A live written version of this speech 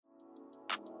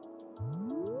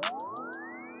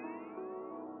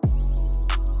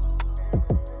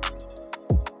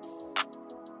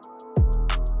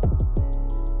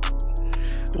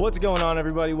What's going on,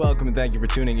 everybody? Welcome and thank you for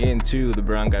tuning in to the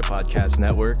Brown Guy Podcast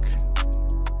Network.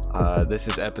 This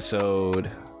is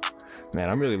episode...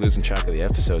 Man, I'm really losing track of the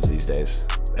episodes these days.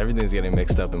 Everything's getting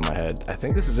mixed up in my head. I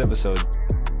think this is episode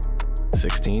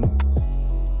 16.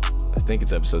 I think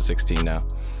it's episode 16 now.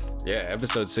 Yeah,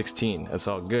 episode 16. That's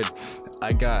all good.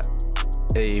 I got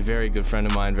a very good friend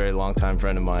of mine, very long-time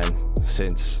friend of mine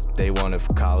since day one of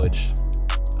college.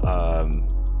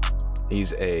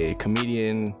 He's a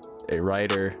comedian, a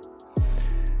writer,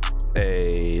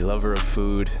 a lover of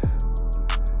food.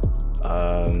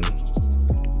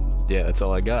 Yeah, that's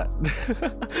all I got.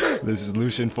 This is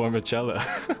Lucian Formicella.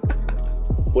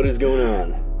 What is going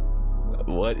on?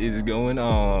 What is going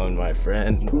on, my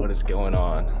friend? What is going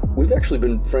on? We've actually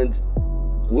been friends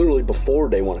literally before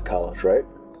day one of college, right?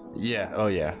 Yeah, oh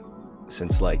yeah.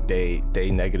 Since like day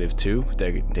 -2,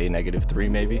 day -3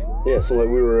 maybe. Yeah, so like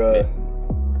we were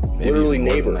Maybe literally even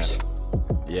more than neighbors. that.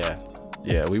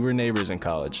 Yeah, we were neighbors in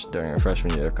college during our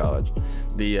freshman year of college.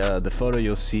 The photo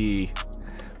you'll see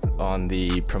on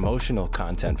the promotional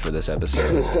content for this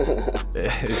episode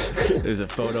is a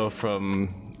photo from,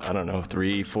 I don't know,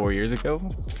 3-4 years ago,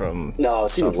 from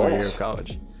It's sophomore even year less. of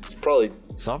college. It's probably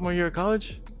Sophomore year of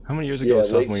college? How many years ago was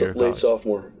sophomore year of late college?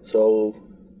 sophomore. So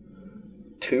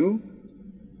 2?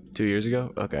 2 years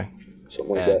ago? Okay.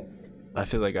 Something like Man, that. I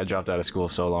feel like I dropped out of school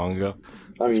so long ago.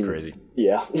 I It's mean, crazy.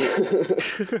 Yeah.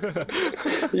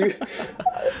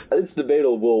 It's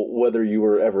debatable whether you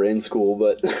were ever in school,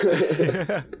 but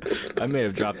I may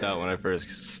have dropped out when I first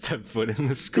stepped foot in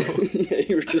the school. yeah,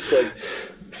 you were just like,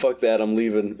 fuck that, I'm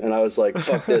leaving. And I was like,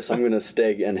 fuck this, I'm going to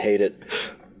stay and hate it.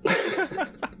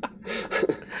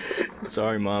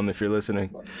 Sorry, Mom, if you're listening.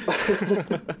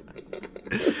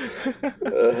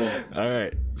 All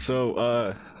right,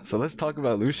 so let's talk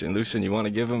about Lucian. Lucian, you want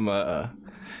to give him a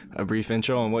brief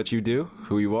intro on what you do,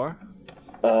 who you are?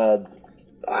 I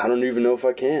don't even know if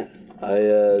I can.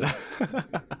 I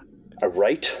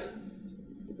write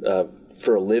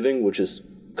for a living, which is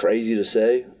crazy to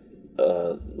say.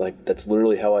 Like that's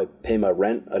literally how I pay my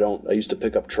rent. I used to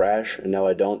pick up trash, and now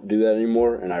I don't do that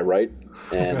anymore, and I write,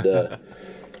 and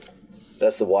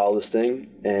that's the wildest thing.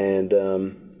 And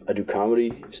I do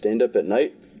comedy, stand up at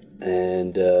night,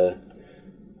 and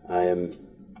I am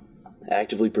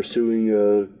actively pursuing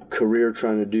a career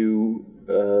trying to do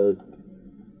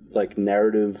like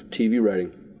narrative TV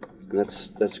writing, and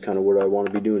that's kind of what I want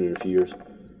to be doing in a few years,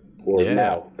 or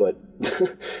now. But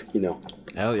you know,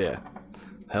 Hell yeah.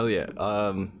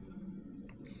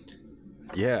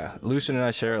 Yeah, Lucian and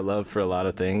I share a love for a lot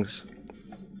of things.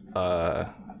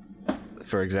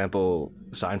 For example,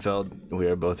 Seinfeld. We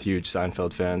are both huge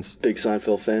Seinfeld fans. big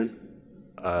Seinfeld fan.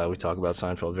 We talk about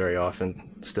Seinfeld very often,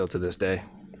 still to this day.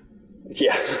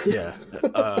 Yeah. Yeah.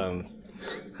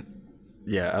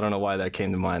 Yeah, I don't know why that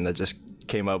came to mind. That just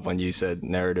came up when you said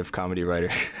narrative comedy writer.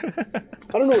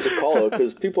 I don't know what to call it,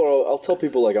 because I'll tell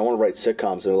people like I want to write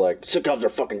sitcoms, and they're like, sitcoms are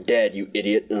fucking dead, you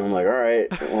idiot. And I'm like, all right,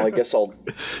 well, I guess I'll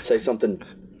say something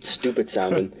stupid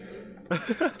sounding.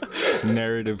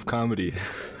 Narrative comedy.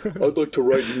 I'd like to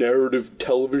write narrative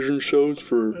television shows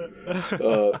for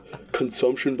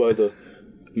consumption by the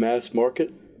mass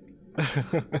market.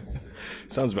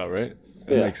 Sounds about right.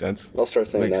 That makes sense. I'll start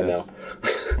saying that now.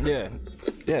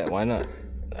 Yeah, why not?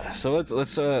 So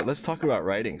let's talk about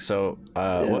writing. So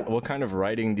what kind of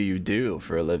writing do you do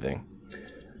for a living?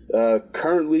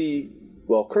 Currently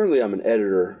I'm an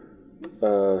editor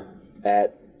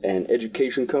at an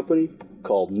education company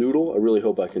called Noodle. I really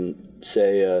hope I can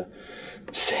say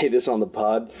this on the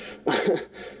pod.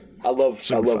 I love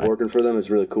working for them. It's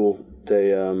really cool.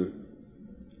 They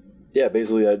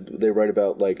basically they write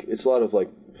about, like, it's a lot of like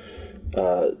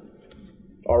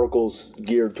articles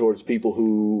geared towards people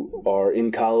who are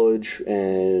in college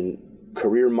and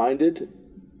career minded.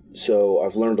 So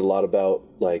I've learned a lot about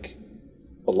like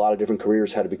a lot of different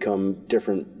careers, how to become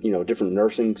different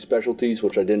nursing specialties,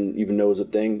 which I didn't even know was a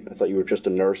thing. I thought you were just a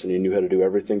nurse and you knew how to do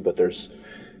everything, but there's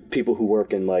people who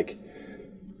work in like,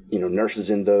 nurses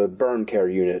in the burn care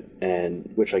unit,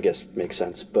 and which I guess makes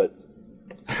sense, but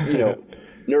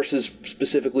nurses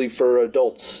specifically for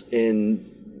adults in,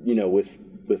 with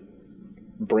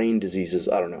brain diseases.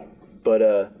 I don't know. But,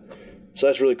 so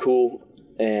that's really cool.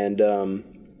 And,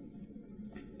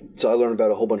 so I learned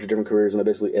about a whole bunch of different careers, and I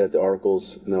basically edit the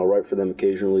articles, and then I'll write for them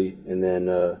occasionally. And then,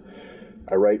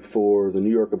 I write for the New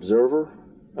York Observer,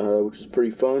 which is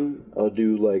pretty fun. I'll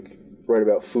do write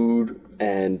about food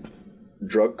and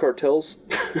drug cartels,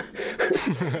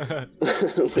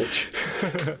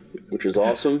 which is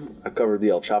awesome. I covered the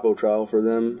El Chapo trial for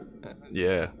them.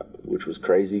 Yeah. Which was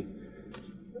crazy.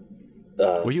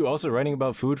 Were you also writing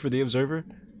about food for the Observer?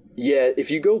 Yeah, if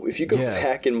you go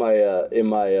back in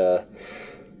my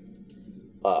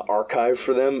archive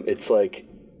for them, it's like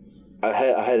I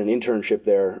had an internship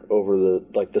there over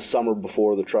the summer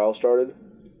before the trial started.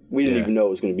 We didn't even know it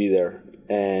was going to be there,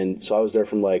 and so I was there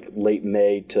from like late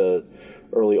May to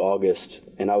early August,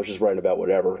 and I was just writing about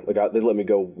whatever. Like they let me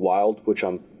go wild, which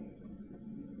I'm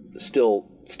still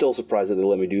surprised that they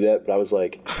let me do that. But I was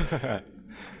like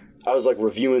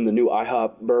reviewing the new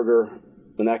IHOP burger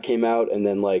when that came out, and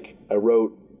then like I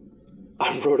wrote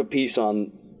a piece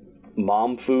on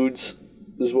mom foods.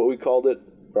 This is what we called it.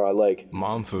 Or I like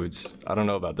mom foods. I don't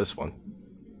know about this one.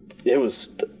 It was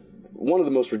one of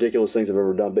the most ridiculous things I've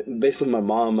ever done. But basically, my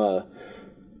mom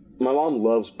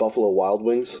loves Buffalo Wild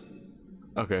Wings.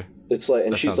 Okay. It's like,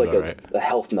 and she's like a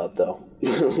health nut though.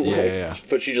 Yeah.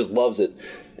 But she just loves it,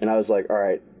 and I was like, all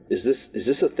right, is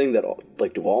this a thing that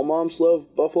like do all moms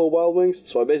love Buffalo Wild Wings?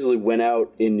 So I basically went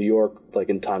out in New York, like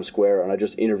in Times Square, and I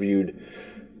just interviewed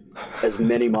as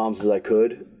many moms as I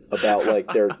could about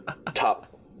like their top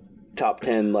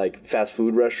 10 like fast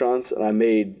food restaurants, and I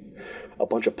made a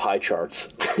bunch of pie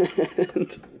charts.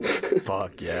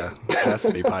 Fuck yeah. Has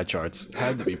to be pie charts.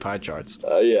 Had to be pie charts.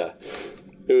 Yeah.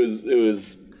 It was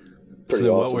pretty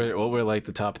awesome. What were like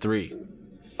the top 3?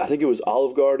 I think it was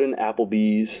Olive Garden,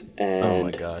 Applebee's, and oh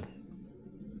my god.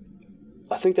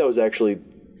 I think that was actually,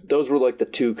 those were like the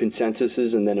 2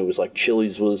 consensuses, and then it was like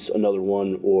Chili's was another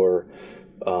one, or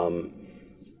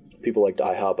people liked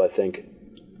IHOP, I think.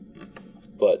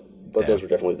 But those were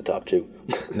definitely the top 2.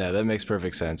 No, that makes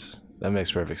perfect sense.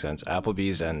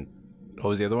 Applebee's and what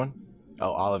was the other one?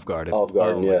 Oh, Olive Garden. Olive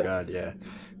Garden, oh my god, yeah.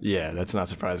 Yeah, that's not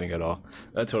surprising at all.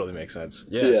 That totally makes sense.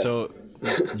 Yeah. So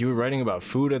you were writing about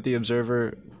food at The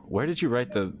Observer. Where did you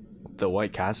write the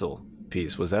White Castle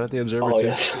piece? Was that at The Observer too? Oh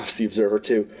yeah, that was The Observer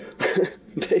too.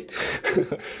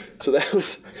 So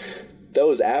that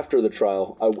was after the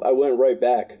trial. I went right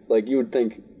back. Like you'd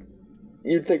think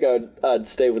I'd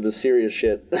stay with the serious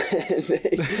shit.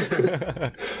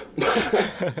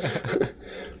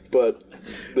 But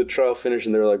the trial finished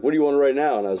and they were like, what do you want to write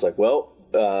now? And I was like, well,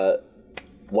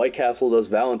 White Castle does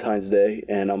Valentine's Day,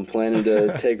 and I'm planning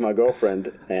to take my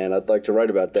girlfriend, and I'd like to write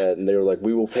about that. And they were like,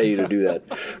 we will pay you to do that.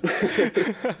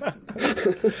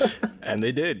 And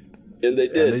they did. And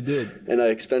they did. And I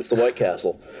expensed the White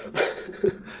Castle.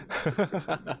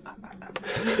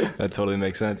 That totally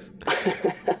makes sense.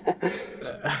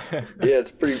 Yeah,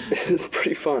 it's pretty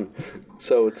fun.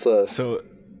 So it's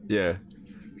yeah.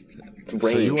 It's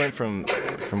range. So you went from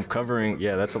covering,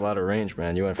 yeah, that's a lot of range,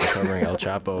 man. You went from covering El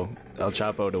Chapo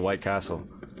to White Castle.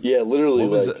 Yeah, literally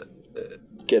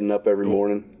getting up every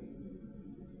morning.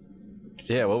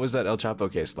 Yeah, what was that El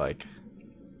Chapo case like?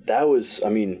 That was,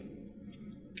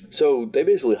 so they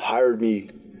basically hired me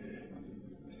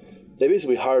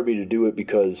to do it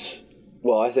because,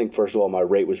 well, I think first of all my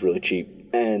rate was really cheap,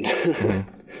 and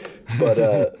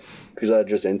but because I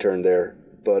just interned there,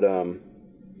 but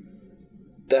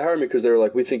they hired me because they were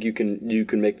like, we think you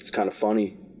can make this kind of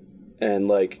funny and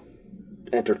like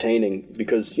entertaining,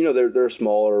 because they're a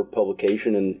smaller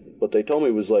publication, and what they told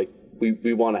me was like,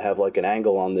 we want to have like an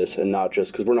angle on this, and not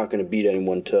just because we're not going to beat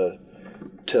anyone to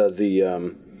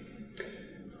the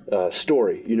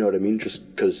story, you know what I mean?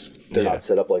 Just because they're not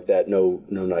set up like that, no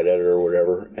night editor or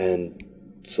whatever, and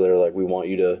so they're like, we want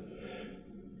you to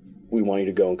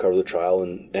go and cover the trial,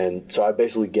 and so I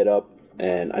basically get up,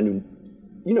 and I knew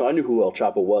who El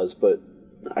Chapo was, but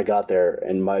I got there,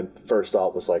 and my first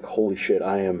thought was like, holy shit,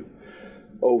 I am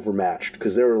overmatched,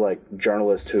 because there were like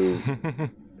journalists who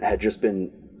had just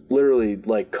been literally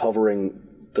like covering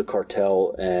the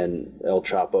cartel and El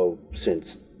Chapo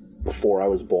since before I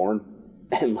was born,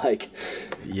 and like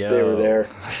they were there,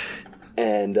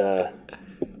 and I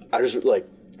just like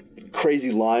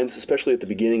crazy lines, especially at the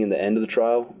beginning and the end of the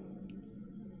trial.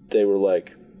 They were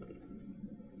like,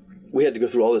 we had to go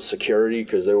through all this security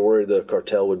because they were worried the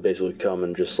cartel would basically come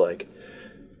and just like,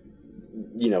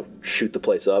 shoot the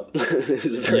place up. It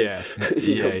was very,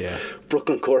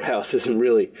 Brooklyn courthouse isn't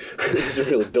really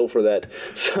built for that.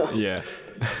 So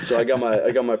so I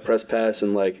got my press pass,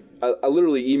 and like I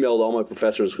literally emailed all my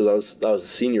professors because I was a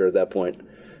senior at that point,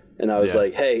 and I was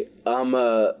like, hey, I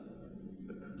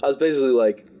was basically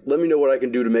like, let me know what I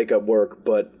can do to make up work,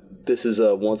 but this is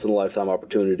a once in a lifetime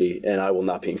opportunity, and I will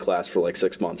not be in class for like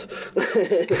 6 months.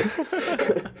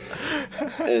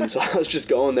 And so I was just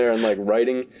going there and like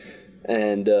writing,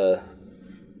 and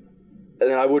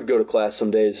then I would go to class some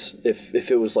days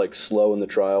if it was like slow in the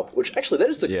trial, which actually that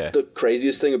is the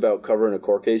craziest thing about covering a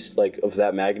court case like of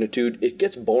that magnitude. It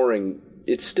gets boring.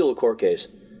 It's still a court case.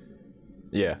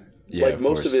 Like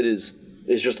most of it is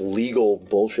just legal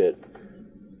bullshit.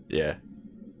 Yeah.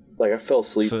 Like I fell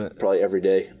asleep probably every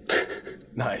day.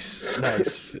 Nice.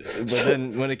 But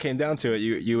then when it came down to it,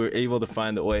 you were able to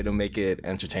find a way to make it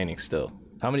entertaining still.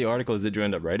 How many articles did you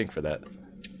end up writing for that?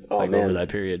 Oh man, over that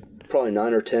period? Probably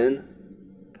 9 or 10.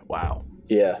 Wow.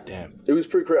 Yeah. Damn. It was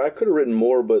pretty crazy. I could have written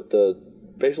more, but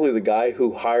basically the guy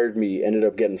who hired me ended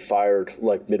up getting fired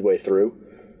like midway through.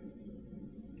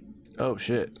 Oh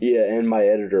shit. Yeah, and my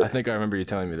editor. I think I remember you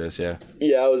telling me this. Yeah.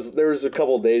 Yeah, there was a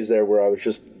couple of days there where I was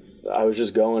just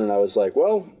going, and I was like,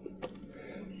 well,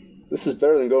 this is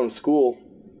better than going to school.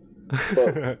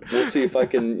 But we'll see if I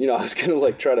can. I was gonna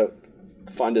like try to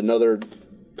find another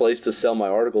place to sell my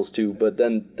articles to, but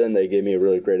then they gave me a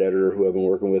really great editor who I've been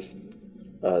working with,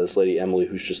 this lady Emily,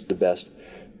 who's just the best,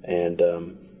 and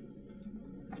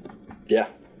yeah.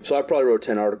 So I probably wrote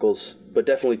 10 articles, but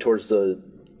definitely towards the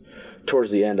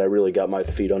end, I really got my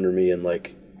feet under me, and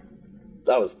like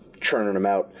I was churning them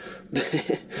out.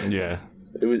 Yeah.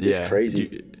 It's crazy.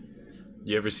 Do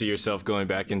you ever see yourself going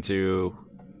back into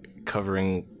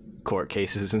covering court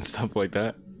cases and stuff like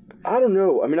that? I don't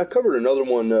know. I mean, I covered another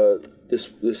one, this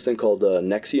thing called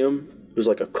NXIVM. It was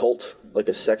like a cult, like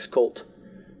a sex cult.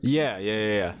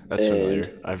 Yeah. That's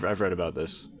familiar. I've read about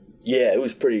this. Yeah, it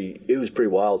was pretty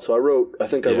wild. So I wrote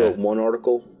one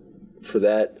article for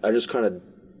that. I just kind of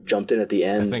jumped in at the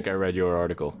end. I think I read your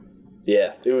article.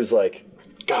 Yeah, it was like,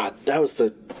 God, that was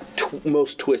the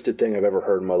most twisted thing I've ever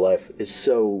heard in my life.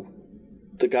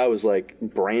 The guy was like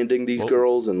branding these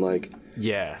girls and like.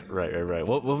 Yeah, right.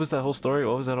 What was that whole story?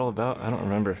 What was that all about? I don't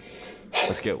remember.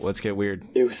 Let's get weird.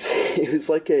 It was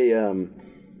like a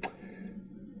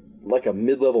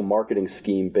mid-level marketing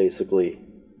scheme basically,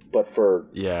 but for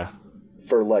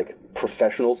like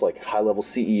professionals, like high-level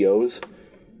CEOs,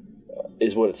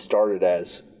 is what it started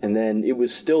as. And then it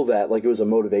was still that, like it was a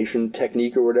motivation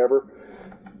technique or whatever.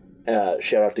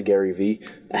 Shout out to Gary Vee.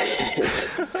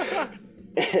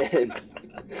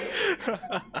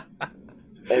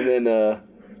 And then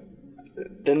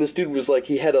this dude was like,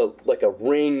 he had a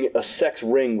sex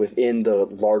ring within the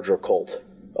larger cult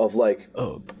of like.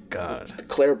 Oh God.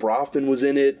 Claire Brofman was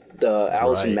in it.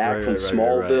 Allison Mack from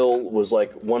Smallville was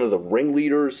like one of the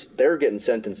ringleaders. They're getting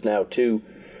sentenced now too,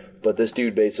 but this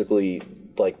dude basically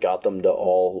like got them to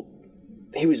all.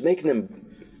 He was making them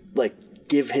like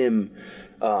give him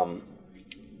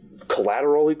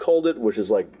collateral, he called it, which is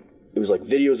like. It was like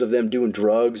videos of them doing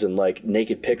drugs and like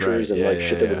naked pictures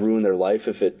shit that would ruin their life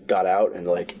if it got out. And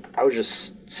like, I was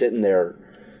just sitting there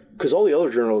because all the other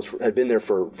journalists had been there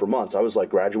for months. I was like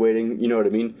graduating, you know what I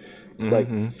mean? Mm-hmm. Like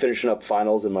finishing up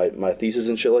finals and my thesis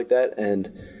and shit like that. And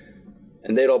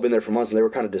they'd all been there for months and they were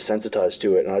kind of desensitized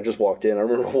to it. And I just walked in. I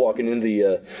remember walking in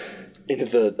the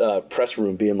press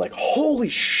room being like, holy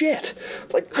shit,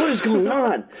 like what is going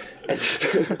on? And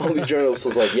all these journalists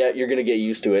was like, yeah, you're gonna get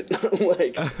used to it.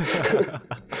 Like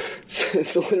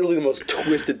it's literally the most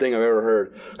twisted thing I've ever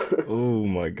heard. Oh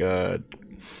my God,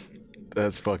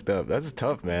 that's fucked up. That's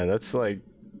tough, man. That's like,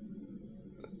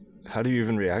 how do you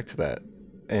even react to that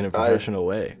in a professional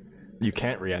way? You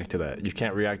can't react to that. You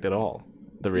can't react at all.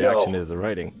 The reaction is the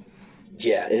writing.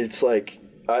 Yeah, and it's like,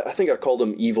 I think I called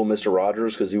him Evil Mr.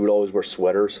 Rogers because he would always wear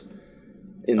sweaters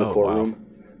in the courtroom.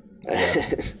 Wow.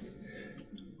 Yeah.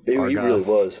 He really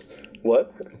was.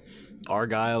 What?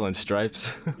 Argyle and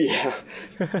stripes. Yeah.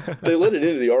 They let it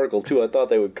into the article too. I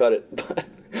thought they would cut it.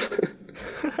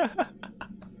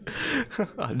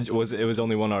 It was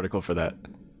only one article for that.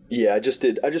 Yeah, I just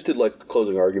did like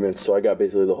closing arguments, so I got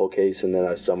basically the whole case and then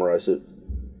I summarized it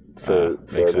for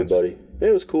everybody. Yeah,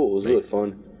 it was cool. It was really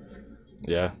fun.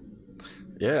 Yeah.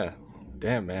 Yeah.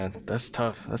 Damn, man. That's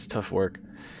tough. That's tough work.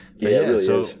 But yeah, it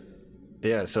really is.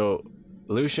 Yeah, so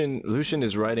Lucian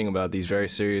is writing about these very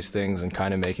serious things and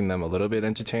kind of making them a little bit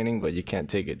entertaining, but you can't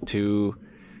take it too...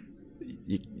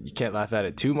 You can't laugh at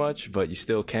it too much, but you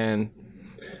still can.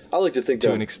 I like to think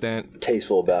to an extent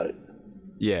tasteful about it.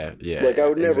 Yeah. Like I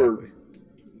would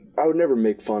never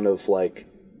make fun of like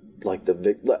I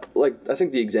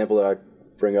think the example that I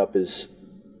bring up is,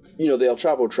 the El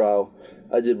Chapo trial.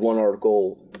 I did one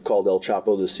article called El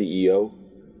Chapo the CEO,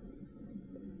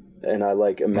 and I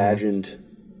like imagined,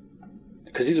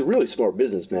 because he's a really smart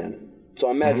businessman. So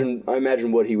I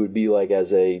imagine what he would be like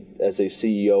as a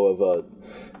CEO of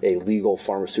a legal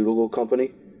pharmaceutical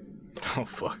company. Oh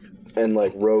fuck. And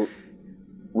like wrote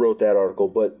that article,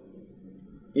 but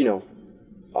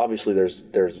obviously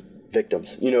there's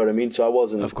victims. You know what I mean? So I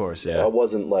wasn't. Of course, yeah. I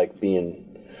wasn't like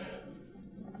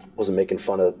wasn't making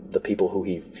fun of the people who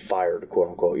he fired, quote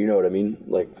unquote. You know what I mean?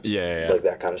 Like like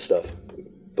that kind of stuff.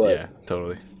 But yeah,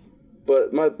 totally.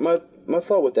 But my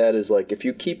thought with that is like, if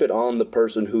you keep it on the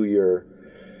person who you're,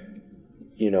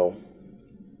 I don't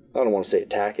want to say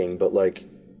attacking, but like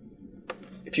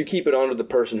if you keep it onto the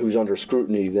person who's under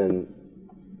scrutiny, then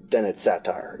it's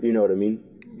satire. You know what I mean?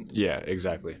 Yeah,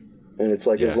 exactly. And it's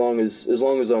like, as long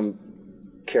as I'm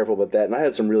careful about that, and I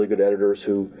had some really good editors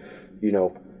who, you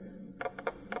know,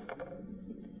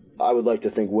 I would like to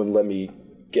think wouldn't let me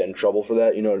get in trouble for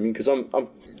that. You know what I mean? Because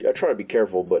I try to be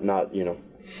careful, but not, you know,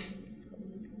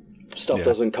 stuff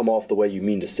doesn't come off the way you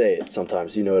mean to say it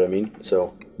sometimes. You know what I mean?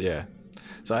 So yeah.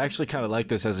 So I actually kind of like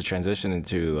this as a transition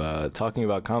into talking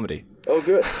about comedy. Oh,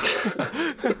 good.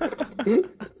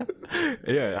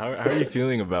 Yeah, how are you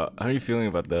feeling about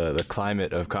the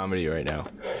climate of comedy right now,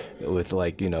 with,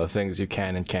 like, you know, things you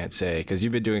can and can't say? Because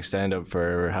you've been doing stand-up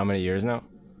for how many years now?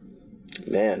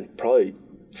 Man, probably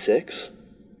 6.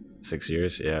 6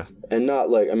 years, yeah. And not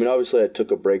like, I mean, obviously I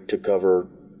took a break to cover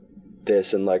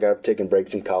this, and like I've taken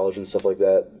breaks in college and stuff like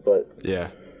that, but yeah.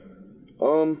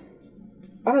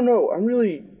 I don't know. I'm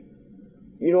really,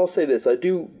 you know, I'll say this. I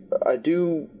do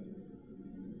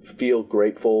feel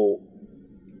grateful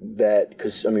that,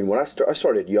 because I mean, when I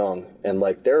started young, and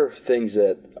like there are things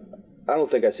that I don't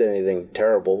think I said anything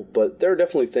terrible, but there are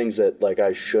definitely things that like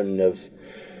I shouldn't have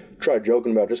tried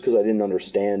joking about just because I didn't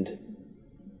understand.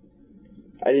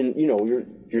 I didn't, you know,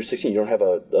 you're 16, you don't have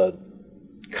a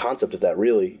concept of that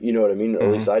really, you know what I mean? Or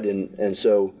at least I didn't, and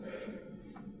so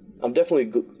I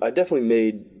definitely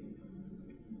made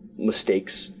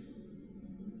mistakes.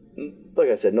 Like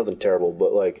I said, nothing terrible,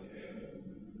 but like,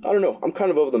 I don't know, I'm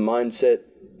kind of of the mindset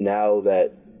now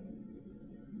that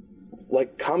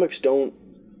like comics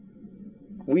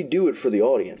we do it for the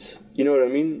audience, you know what I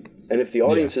mean? And if the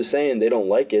audience is saying they don't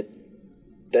like it,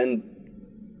 then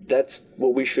that's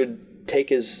what we should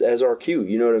take as our cue,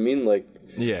 you know what I mean? Like,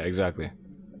 yeah, exactly.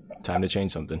 Time to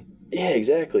change something. Yeah,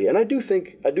 exactly. And I do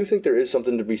think there is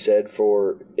something to be said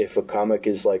for if a comic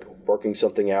is like working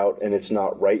something out and it's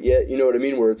not right yet. You know what I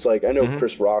mean? Where it's like, I know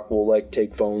Chris Rock will like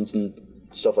take phones and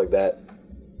stuff like that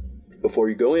before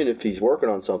you go in if he's working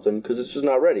on something, because it's just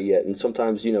not ready yet. And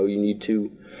sometimes, you know, you need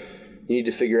to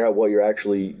figure out what you're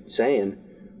actually saying.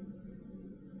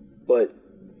 But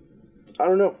I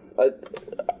don't know.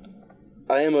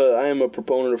 I am a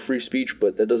proponent of free speech,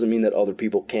 but that doesn't mean that other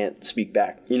people can't speak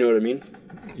back. You know what I mean?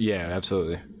 Yeah,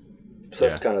 absolutely. So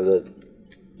that's kind of the,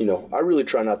 you know, I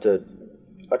try not to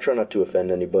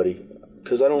offend anybody,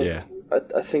 because I don't,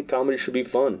 I think comedy should be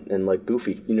fun and like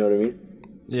goofy, you know what I mean?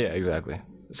 Yeah, exactly.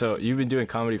 So you've been doing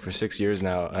comedy for 6 years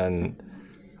now, and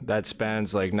that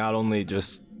spans like not only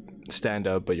just stand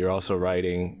up, but you're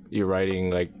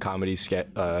writing like comedy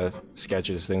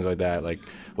sketches, things like that. Like,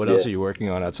 what else are you working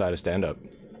on outside of stand up?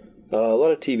 A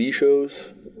lot of TV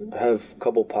shows. I have a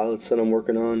couple pilots that I'm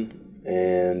working on,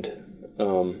 and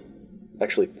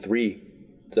actually 3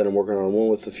 that I'm working on. One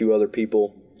with a few other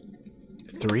people.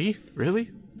 3? Really?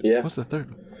 Yeah. What's the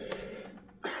third?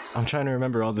 I'm trying to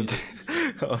remember all the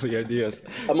ideas.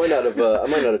 I might not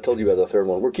have told you about the third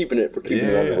one. We're keeping it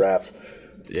under wraps.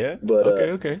 Yeah. But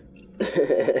okay.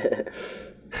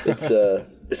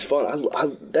 It's fun.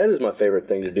 That is my favorite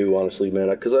thing to do, honestly, man.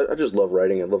 Because I just love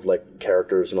writing. I love like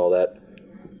characters and all that,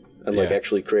 and like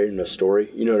actually creating a story.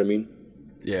 You know what I mean?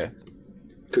 Yeah.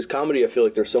 Because comedy, I feel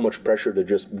like there's so much pressure to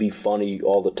just be funny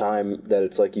all the time that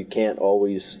it's like you can't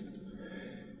always,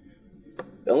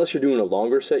 unless you're doing a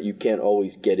longer set, you can't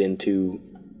always get into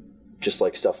just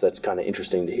like stuff that's kind of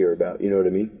interesting to hear about. You know what I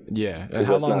mean? Yeah. And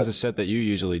how long is a set that you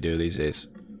usually do these days?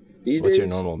 What's your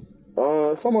normal?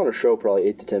 If I'm on a show, probably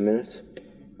 8 to 10 minutes.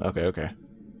 Okay.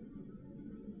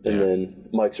 And then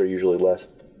mics are usually less.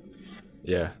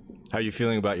 Yeah. How are you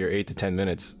feeling about your 8 to 10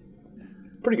 minutes?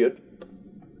 Pretty good.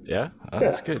 Yeah?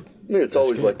 That's good. I mean,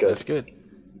 that's good.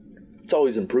 It's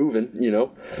always improving, you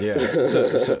know? Yeah.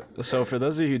 So for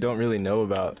those of you who don't really know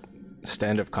about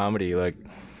stand-up comedy, like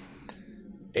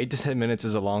 8 to 10 minutes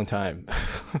is a long time.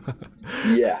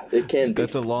 Yeah, it can be.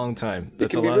 That's a long time.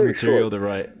 That's a lot of material to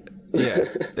write. Yeah,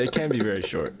 it can be very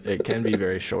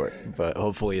short. But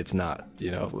hopefully it's not,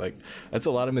 you know, like that's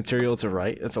a lot of material to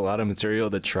write. It's a lot of material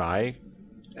to try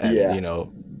and, you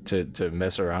know, to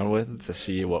mess around with, to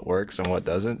see what works and what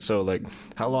doesn't. So like,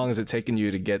 how long has it taken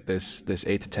you to get this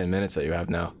 8 to 10 minutes that you have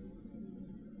now?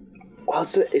 Well,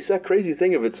 it's that crazy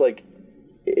thing of, it's like,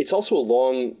 it's also a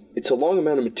long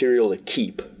amount of material to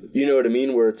keep. You know what I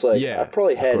mean? Where it's like, I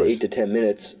probably had 8 to 10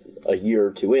 minutes a year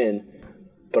or two in,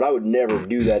 but I would never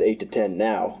do that 8 to 10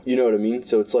 now. You know what I mean?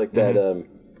 So it's like that,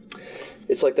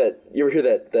 it's like that, you ever hear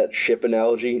that ship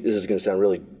analogy? This is going to sound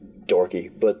really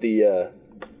dorky, but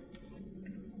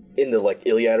in the like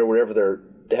Iliad or whatever,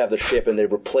 they have the ship and they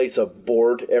replace a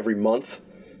board every month.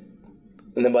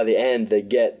 And then by the end they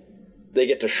get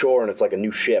to shore and it's like a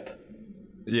new ship.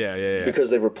 Yeah. Because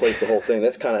they've replaced the whole thing.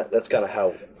 That's kind of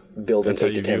how building 8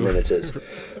 to 10 minutes is.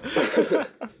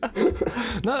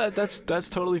 No, that's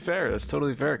totally fair. That's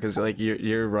totally fair because like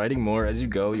you're writing more as you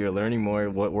go. You're learning more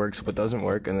what works, what doesn't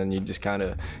work, and then you just kind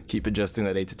of keep adjusting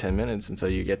that 8 to 10 minutes until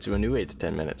you get to a new 8 to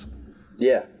 10 minutes.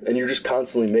 Yeah, and you're just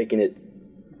constantly making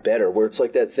it better. Where it's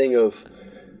like that thing of,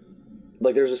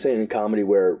 like, there's a saying in comedy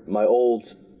where my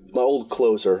old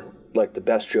closer, like the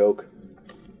best joke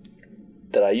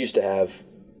that I used to have,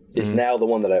 is now the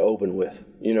one that I open with.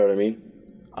 You know what I mean?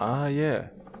 Yeah.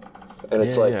 And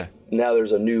it's now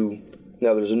there's a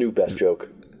new best joke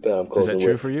that I'm closing with. Is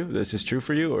that true for you? This is true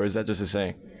for you, or is that just a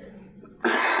saying?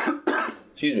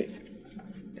 Excuse me.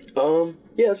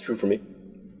 Yeah, that's true for me.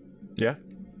 Yeah.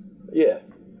 Yeah.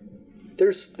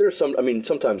 There's some. I mean,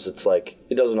 sometimes it's like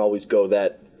it doesn't always go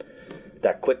that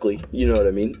quickly. You know what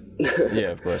I mean?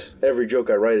 Yeah, of course. Every joke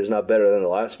I write is not better than the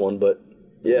last one, but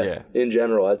yeah. In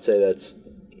general, I'd say that's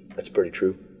pretty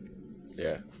true.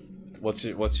 Yeah. What's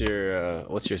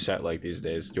your set like these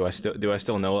days? Do I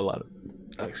still know a lot of,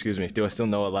 do I still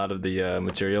know a lot of the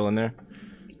material in there?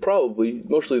 Probably,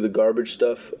 mostly the garbage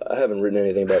stuff. I haven't written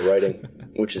anything about writing,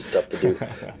 which is tough to do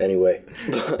anyway.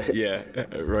 Yeah,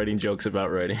 writing jokes about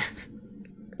writing.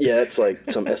 Yeah, that's like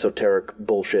some esoteric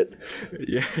bullshit.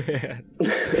 Yeah.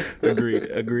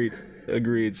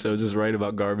 Agreed. So just write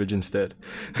about garbage instead.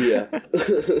 Yeah.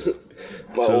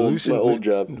 my old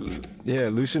job. Yeah,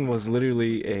 Lucian was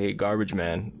literally a garbage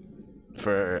man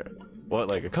for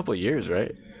like a couple of years,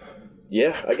 right?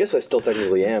 Yeah, I guess I still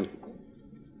technically am.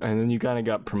 And then you kind of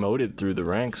got promoted through the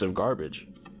ranks of garbage.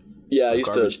 Yeah, I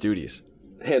used to duties.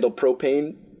 Handle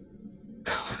propane.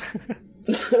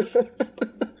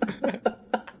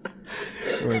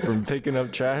 Went from picking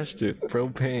up trash to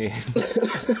propane.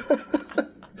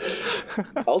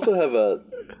 I also have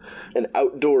an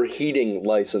outdoor heating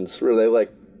license where they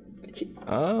like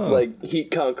heat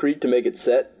concrete to make it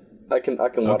set. I can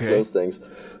watch those things.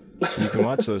 You can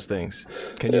watch those things.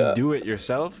 Can you do it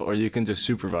yourself, or you can just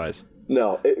supervise?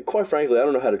 No, quite frankly, I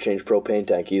don't know how to change propane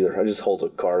tank either. I just hold a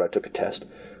card. I took a test.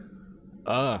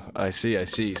 Ah, I see.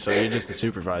 So you're just a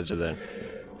supervisor then.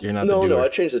 You're not the doer. No, I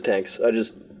changed the tanks.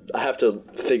 I have to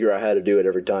figure out how to do it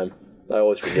every time. I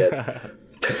always forget.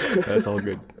 That's all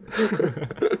good.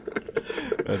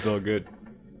 That's all good.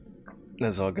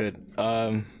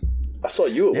 I saw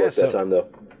you at work that time, though.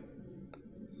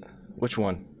 Which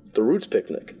one? The Roots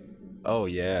picnic. Oh,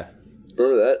 yeah.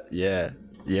 Remember that? Yeah,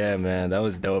 man. That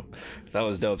was dope.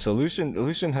 So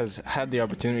Lucian has had the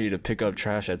opportunity to pick up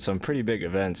trash at some pretty big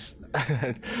events.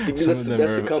 That's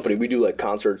the company. We do, like,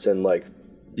 concerts and, like,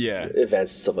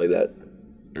 events and stuff like that.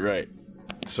 Right.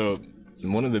 So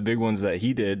one of the big ones that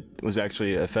he did was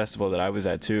actually a festival that I was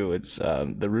at too. It's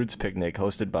the Roots Picnic,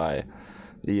 hosted by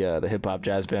the hip hop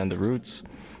jazz band The Roots.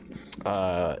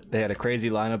 They had a crazy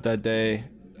lineup that day.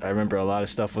 I remember a lot of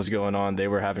stuff was going on. They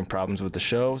were having problems with the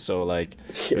show, so like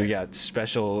we got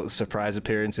special surprise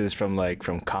appearances from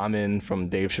Common, from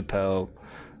Dave Chappelle.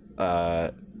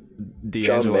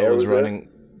 D'Angelo was running.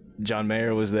 John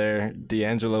Mayer was there.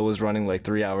 D'Angelo was running like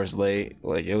 3 hours late.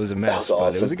 Like, it was a mess, but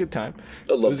awesome. It was a good time.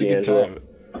 I love D'Angelo.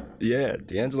 Yeah,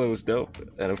 D'Angelo was dope,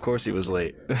 and of course he was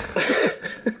late.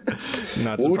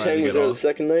 Not surprising Wu-Tang was there the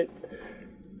second night?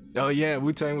 Oh yeah,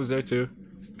 Wu-Tang was there too.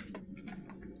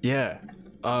 Yeah.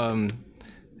 You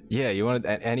wanted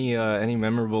any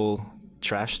memorable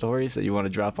trash stories that you want to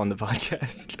drop on the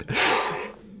podcast?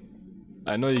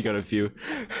 I know you got a few.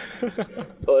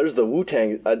 Oh, there's the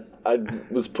Wu-Tang. I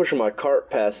was pushing my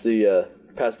cart past the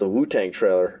Wu-Tang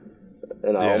trailer,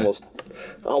 and I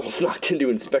almost knocked into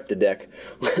Inspector Deck.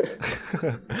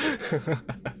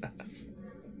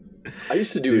 I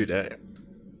used to do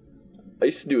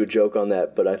a joke on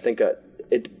that, but I think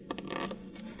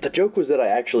the joke was that I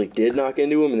actually did knock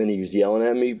into him, and then he was yelling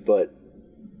at me, but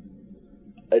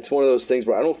it's one of those things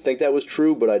where I don't think that was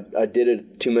true, but I did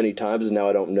it too many times, and now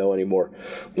I don't know anymore.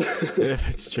 If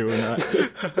it's true or not.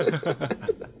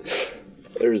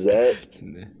 There's that.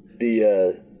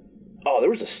 There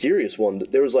was a serious one.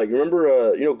 There was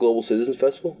remember, Global Citizens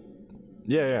Festival?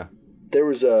 Yeah. There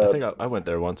was I think I went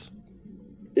there once.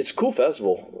 It's a cool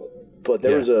festival, but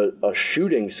there was a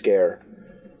shooting scare.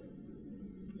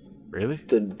 Really?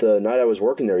 The night I was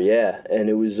working there, yeah, and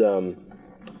it was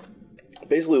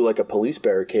basically like a police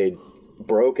barricade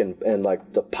broke, and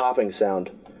like the popping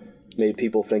sound made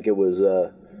people think it was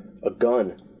a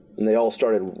gun, and they all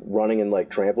started running and like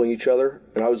trampling each other,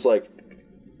 and I was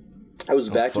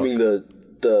vacuuming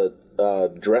the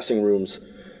dressing rooms,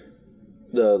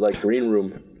 the like green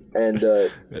room, and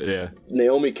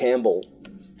Naomi Campbell,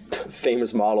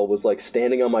 famous model, was like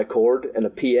standing on my cord, and a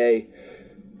PA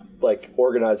like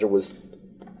organizer was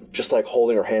just like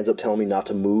holding her hands up telling me not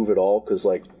to move at all, because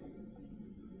like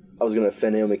I was gonna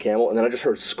offend Naomi Campbell, and then I just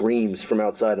heard screams from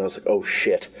outside, and I was like, "Oh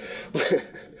shit!"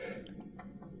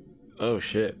 Oh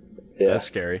shit, Yeah. That's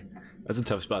scary. That's a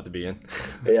tough spot to be in.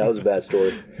 Yeah, that was a bad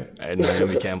story. And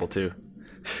Naomi Campbell too.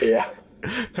 Yeah,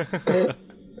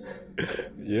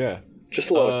 Yeah. just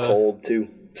a lot of cold too.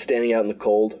 Standing out in the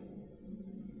cold.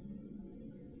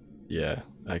 Yeah,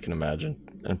 I can imagine.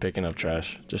 And picking up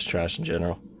trash, just trash in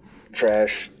general.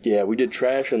 Trash. Yeah, we did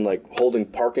trash and like holding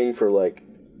parking for like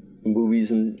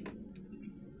movies and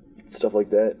stuff like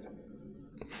that.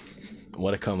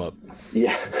 What a come up.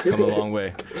 Yeah. Come a long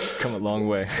way. Come a long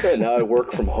way. And now I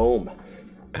work from home.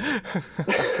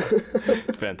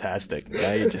 Fantastic.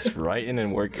 Now you're just writing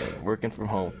and working from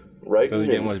home. Right? Doesn't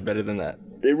get much better than that.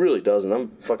 It really doesn't.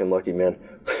 I'm fucking lucky, man.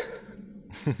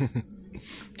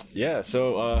 Yeah,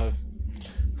 so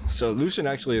Lucian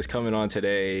actually is coming on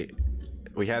today.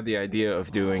 We had the idea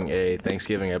of doing a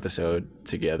Thanksgiving episode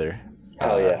together.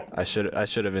 Oh yeah. I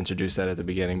should have introduced that at the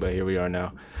beginning, but here we are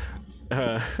now.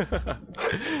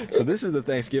 So this is the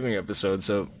Thanksgiving episode.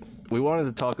 So we wanted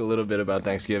to talk a little bit about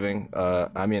Thanksgiving.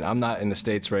 I mean, I'm not in the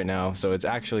States right now, so it's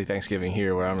actually Thanksgiving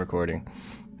here where I'm recording.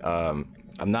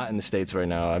 I'm not in the States right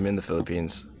now. I'm in the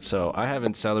Philippines. So I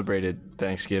haven't celebrated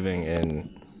Thanksgiving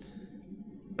in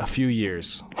a few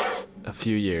years. But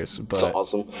That's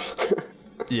awesome.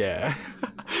 yeah,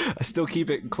 I still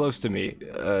keep it close to me,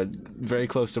 very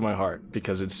close to my heart,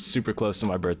 because it's super close to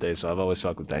my birthday, so I've always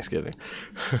fucked with Thanksgiving.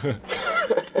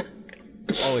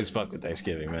 Always fuck with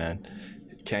Thanksgiving, man.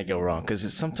 Can't go wrong,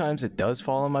 because sometimes it does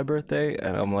fall on my birthday,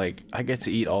 and I'm like, I get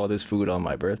to eat all this food on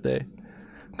my birthday?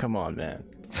 Come on, man.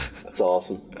 That's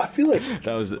awesome. I feel like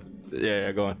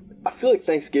Yeah, go on. I feel like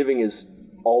Thanksgiving is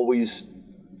always,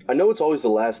 I know it's always the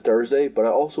last Thursday, but I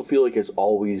also feel like it's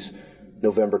always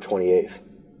November 28th.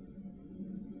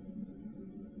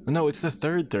 No, it's the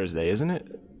third Thursday, isn't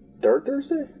it? Third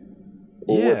Thursday?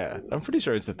 Yeah, I'm pretty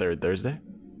sure it's the third Thursday.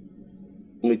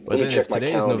 Let But me then check if my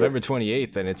today is calendar. November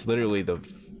 28th, then it's literally the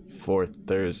fourth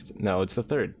Thursday. No, it's the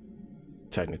third,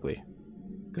 technically.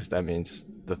 Because that means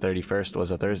the 31st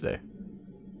was a Thursday.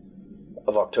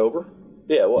 Of October?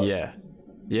 Yeah, it was.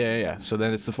 Yeah. So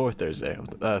then it's the fourth Thursday,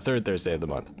 third Thursday of the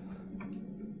month.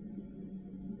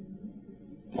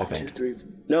 I think. 2, 3.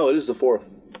 No, it is the 4th.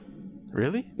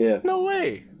 Really? Yeah. No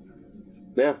way.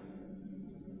 Yeah.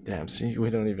 Damn, see, we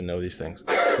don't even know these things.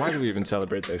 Why do we even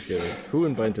celebrate Thanksgiving? Who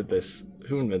invented this?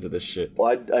 Who invented this shit?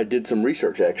 Well, I did some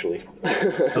research actually.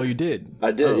 Oh, you did?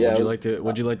 I did, Oh, yeah.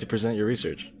 Would you like to present your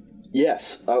research?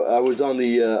 Yes, I was on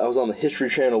the History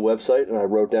Channel website and I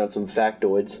wrote down some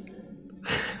factoids.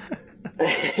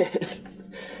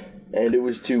 And it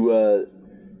was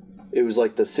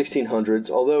like the 1600s.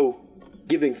 Although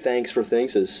giving thanks for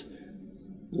things is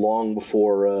long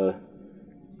before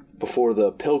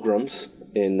the Pilgrims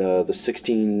in the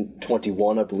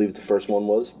 1621, I believe the first one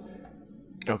was.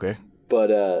 Okay.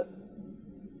 But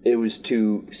it was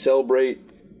to celebrate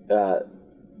the,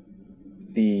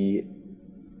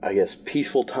 I guess,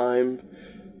 peaceful time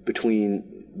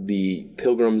between the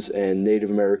Pilgrims and Native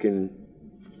American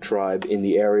tribe in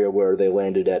the area where they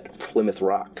landed at Plymouth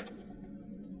Rock.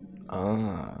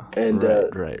 Ah. And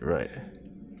right.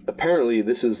 apparently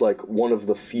this is like one of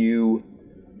the few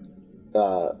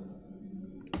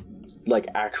like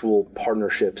actual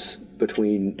partnerships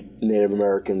between Native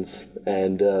Americans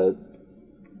and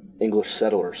English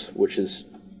settlers, which is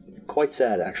quite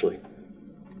sad actually.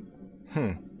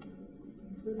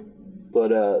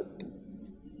 But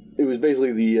it was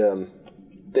basically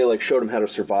they like showed them how to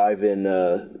survive in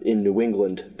New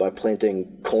England by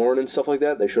planting corn and stuff like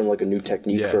that. They showed them like a new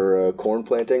technique for corn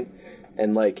planting,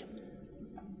 and like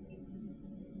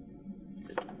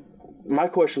my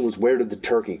question was, where did the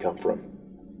turkey come from?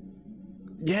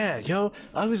 Yeah, yo,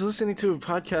 I was listening to a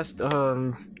podcast.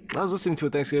 I was listening to a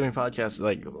Thanksgiving podcast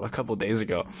like a couple days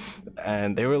ago,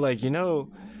 and they were like,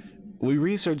 we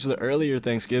researched the earlier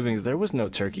Thanksgivings. There was no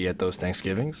turkey at those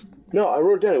Thanksgivings. No, I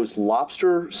wrote it down. It was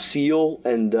lobster, seal,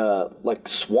 and like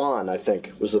swan, I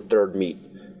think, was the third meat.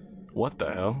 What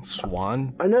the hell?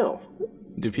 Swan? I know.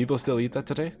 Do people still eat that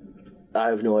today? I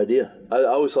have no idea. I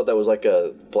always thought that was like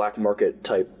a black market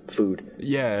type food.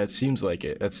 Yeah, it seems like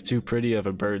it. That's too pretty of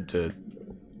a bird to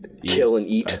kill and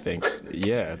eat. I think.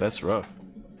 Yeah, that's rough.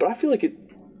 But I feel like it.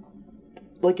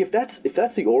 Like if that's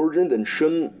the origin, then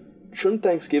shouldn't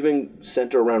Thanksgiving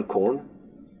center around corn?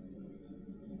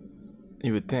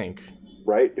 You would think.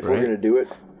 Right? If we're going to do it.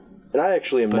 And I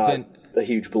actually am not a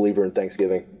huge believer in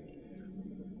Thanksgiving.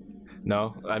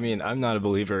 No, I mean, I'm not a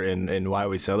believer in why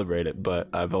we celebrate it, but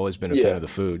I've always been a fan of the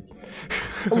food.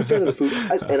 I'm a fan of the food.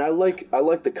 I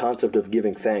like the concept of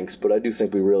giving thanks, but I do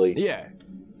think we really... Yeah.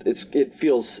 It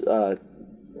feels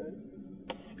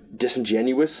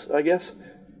disingenuous, I guess.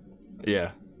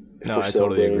 Yeah. If No, we're I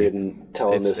totally celebrating agree. it and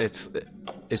telling It's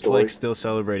story. like still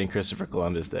celebrating Christopher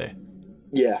Columbus Day,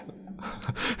 Yeah.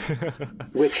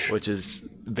 Which is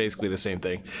basically the same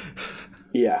thing.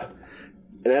 yeah.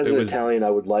 And as It an was- Italian,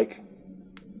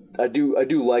 I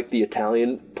do like the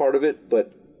Italian part of it,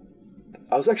 but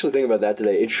I was actually thinking about that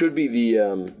today. It should be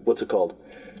the what's it called?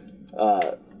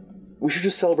 We should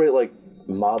just celebrate like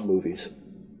mob movies.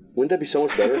 Wouldn't that be so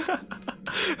much better?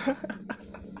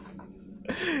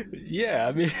 Yeah,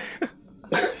 I mean,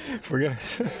 if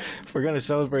we're gonna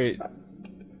celebrate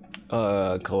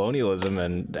colonialism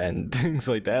and things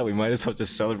like that, we might as well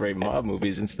just celebrate mob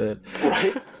movies instead.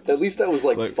 Right? At least that was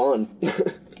like fun.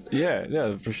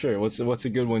 Yeah, for sure. What's a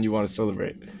good one you want to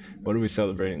celebrate? What are we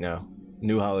celebrating now?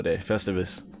 New holiday,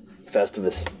 Festivus.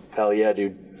 Festivus. Hell yeah,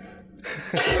 dude.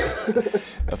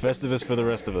 A Festivus for the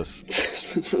rest of us.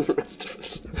 Festivus for the rest of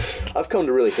us. I've come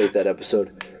to really hate that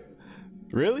episode.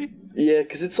 Really? Yeah,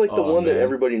 because it's like the Oh, one that man.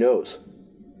 everybody knows.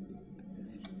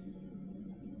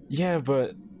 Yeah,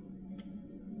 but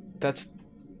that's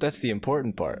the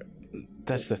important part.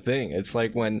 That's the thing. It's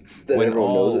like when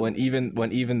everyone knows it.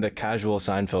 when even the casual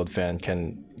Seinfeld fan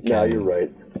can No, you're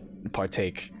right.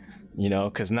 partake,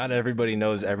 because not everybody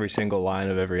knows every single line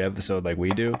of every episode like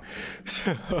we do.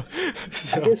 So,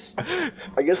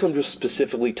 I guess I'm just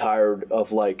specifically tired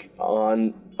of like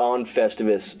on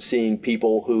Festivus seeing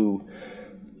people who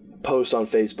post on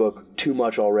Facebook too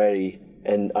much already,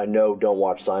 and I know don't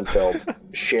watch Seinfeld,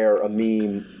 share a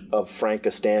meme of Frank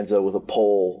Costanza with a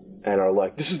pole and are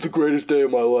like, "This is the greatest day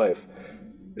of my life."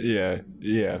 yeah.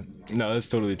 No, that's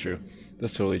totally true.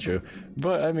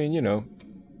 But I mean,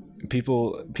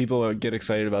 people get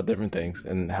excited about different things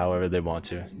and however they want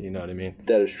to. You know what I mean?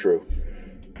 That is true,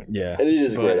 Yeah. and it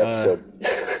is a great episode.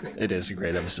 It is a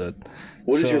great episode.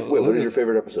 What is your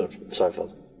favorite episode of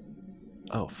Seinfeld?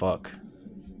 Oh, fuck.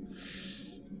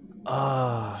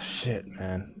 Oh, shit,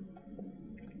 man.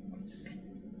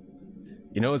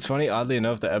 You know what's funny? Oddly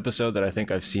enough, the episode that I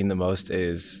think I've seen the most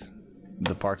is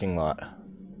the parking lot.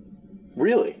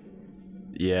 Really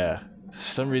Yeah. For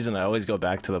some reason, I always go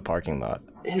back to the parking lot.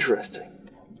 interesting.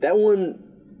 That one,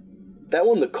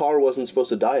 the car wasn't supposed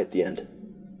to die at the end.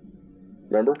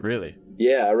 Remember? Really?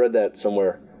 Yeah, I read that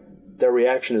somewhere. Their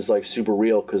reaction is like super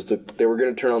real because they were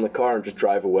gonna turn on the car and just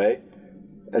drive away,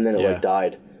 and then it Yeah. like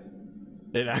died.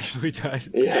 It actually died.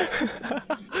 Yeah,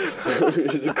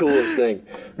 it's the coolest thing.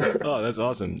 Oh, that's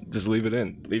awesome. Just leave it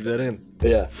in. Leave that in.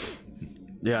 Yeah,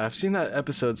 Yeah, I've seen that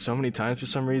episode so many times for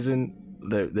some reason.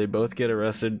 They both get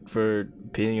arrested for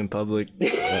peeing in public.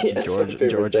 That's my favorite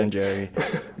George thing. and Jerry,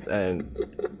 and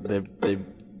they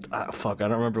fuck. I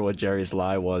don't remember what Jerry's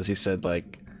lie was. He said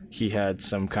like he had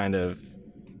some kind of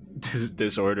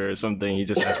disorder or something. He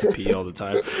just has to pee all the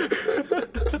time.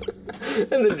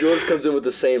 and then George comes in with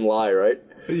the same lie, right?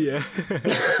 Yeah,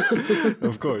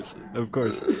 of course.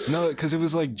 No, because it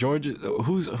was like George.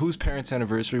 Whose parents'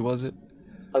 anniversary was it?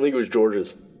 I think it was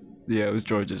George's. Yeah, it was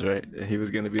George's, right? He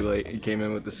was gonna be late. He came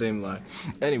in with the same lie.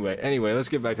 Anyway, let's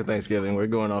get back to Thanksgiving. We're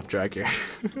going off track here.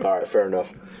 All right, fair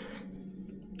enough.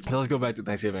 So let's go back to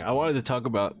Thanksgiving. I wanted to talk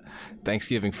about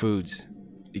Thanksgiving foods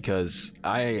because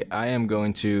I am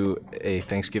going to a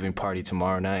Thanksgiving party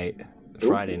tomorrow night,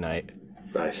 Friday night,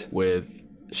 Nice. with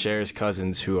Cher's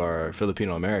cousins who are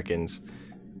Filipino Americans.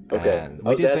 Okay. And I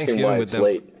was asking why it's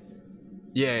late.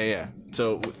 Yeah.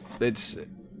 So it's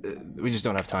we just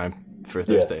don't have time for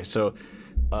Thursday. So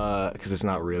because it's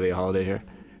not really a holiday here.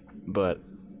 But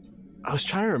I was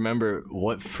trying to remember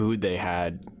what food they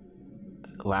had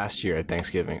last year at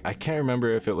Thanksgiving. I can't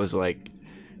remember if it was like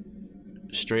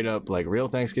straight up like real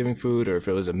Thanksgiving food or if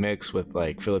it was a mix with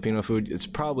like Filipino food. It's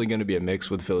probably going to be a mix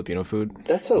with Filipino food.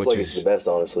 That sounds which like it's the best,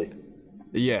 honestly.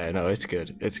 Yeah, no, it's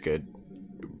good.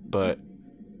 But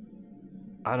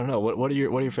I don't know. What are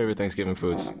your favorite Thanksgiving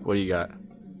foods? What do you got?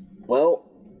 Well,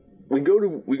 we go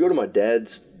to my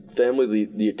dad's family,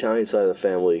 the Italian side of the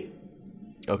family,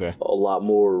 Okay. a lot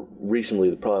more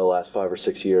recently, probably the last 5 or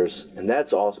 6 years, and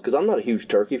that's awesome because I'm not a huge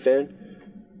turkey fan.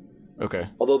 Okay.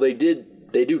 Although they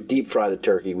do deep fry the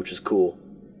turkey, which is cool.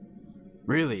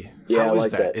 Really? Yeah, How I is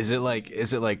like that. Is it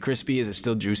like crispy? Is it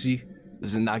still juicy?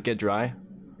 Does it not get dry?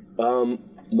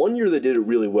 One year they did it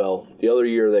really well. The other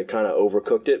year they kind of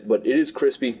overcooked it, but it is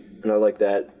crispy, and I like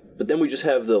that. But then we just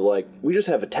have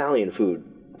Italian food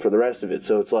for the rest of it.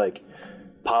 So it's like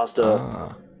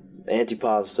pasta,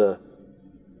 antipasta,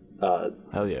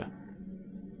 Hell yeah.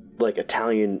 like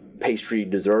Italian pastry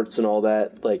desserts and all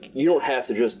that. Like, you don't have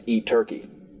to just eat turkey.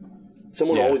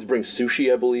 Someone Yeah. always brings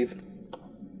sushi, I believe.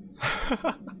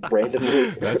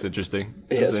 Randomly. That's interesting.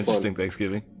 Yeah, That's it's an interesting fun.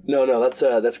 Thanksgiving. No,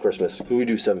 that's Christmas. We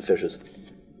do 7 fishes.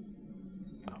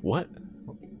 What?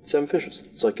 7 fishes.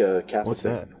 It's like a Catholic. What's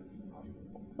that?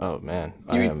 Oh man,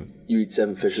 You eat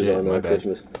 7 fishes Shit, on my bad.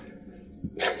 Christmas.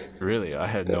 Really? I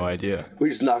had no idea. We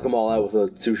just knock them all out with a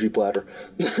sushi platter.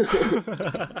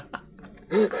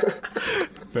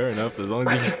 Fair enough. As long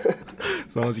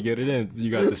as you get it in,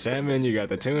 you got the salmon, you got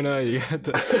the tuna, you got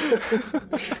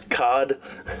the Cod.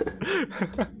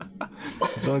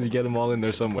 as long as you get them all in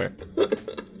there somewhere.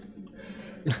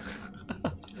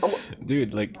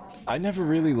 Dude, like, I never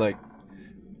really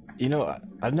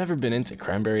I've never been into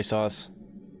cranberry sauce,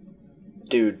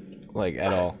 Dude, like,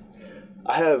 at all.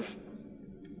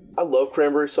 I love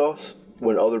cranberry sauce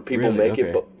when other people Really? make Okay.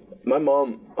 it, but my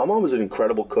mom is an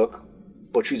incredible cook,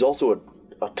 but she's also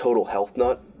a total health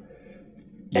nut.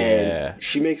 Yeah. And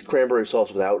she makes cranberry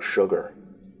sauce without sugar.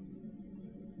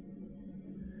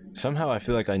 Somehow I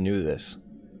feel like I knew this.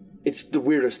 It's the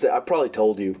weirdest thing. I probably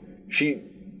told you. She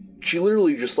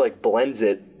literally just like blends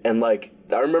it, and like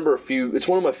I remember it's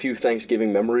one of my few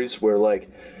Thanksgiving memories where like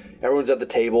everyone's at the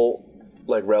table,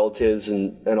 like relatives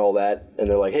and all that, and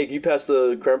they're like, "Hey, can you pass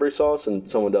the cranberry sauce?" And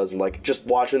someone does, and like just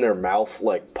watching their mouth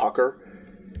like pucker.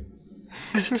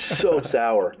 'Cause it's so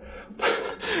sour.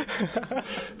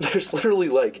 There's literally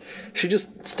like she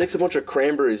just sticks a bunch of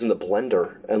cranberries in the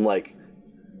blender and like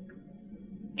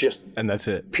just And that's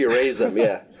it. purees them.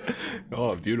 Yeah.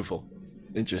 Oh, beautiful.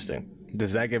 Interesting.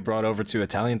 Does that get brought over to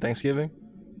Italian Thanksgiving?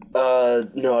 No,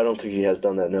 I don't think he has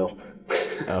done that. No.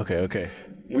 Okay.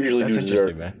 We usually That's do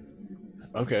interesting, dessert. man.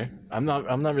 Okay. I'm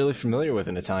not really familiar with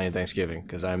an Italian Thanksgiving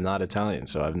because I'm not Italian,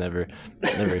 so I've never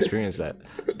experienced that.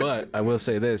 But I will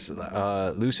say this,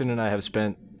 Lucien and I have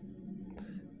spent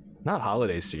not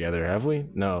holidays together, have we?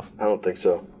 No, I don't think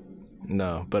so.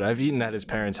 but I've eaten at his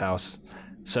parents' house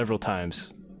several times.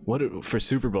 For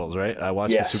Super Bowls, right? I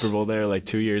watched Yes. the Super Bowl there like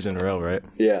 2 years in a row, right?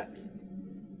 Yeah.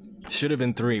 Should have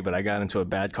been 3, but I got into a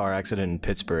bad car accident in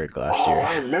Pittsburgh last Oh, year.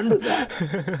 I remember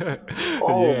that.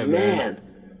 Oh, Yeah, man.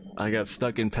 I got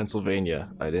stuck in Pennsylvania.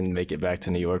 I didn't make it back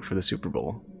to New York for the Super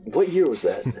Bowl. What year was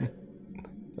that? That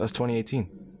was 2018.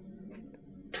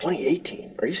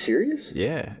 2018. Are you serious?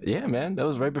 Yeah, man. That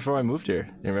was right before I moved here.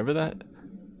 You remember that?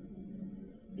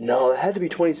 No, it had to be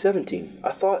 2017.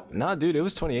 I thought. Nah, dude, it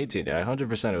was 2018. Yeah,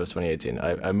 100% it was 2018.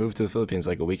 I moved to the Philippines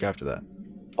like a week after that.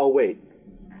 Oh, wait.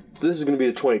 So this is going to be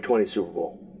the 2020 Super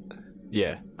Bowl.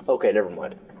 Yeah. Okay, never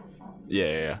mind.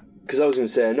 Yeah. Because I was going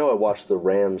to say, I know I watched the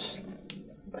Rams.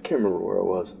 I can't remember where I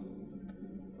was.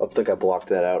 I think I blocked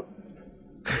that out.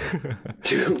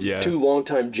 Two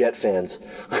longtime Jet fans.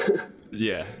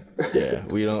 Yeah.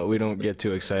 We don't get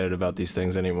too excited about these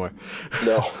things anymore.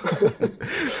 No.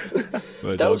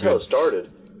 But it's That all was how good. it started.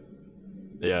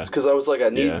 Yeah. Because I was like, I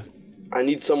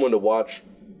need someone to watch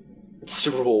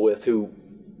Super Bowl with who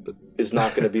is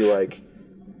not going to be like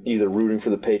either rooting for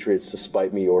the Patriots to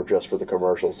spite me or just for the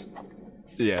commercials.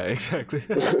 Yeah, exactly.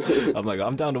 I'm like,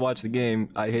 I'm down to watch the game.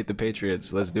 I hate the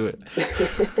Patriots. Let's do it.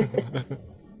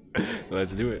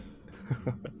 Let's do it.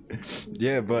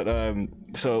 Yeah, but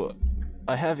so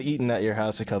I have eaten at your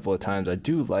house a couple of times. I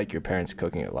do like your parents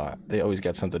cooking a lot. They always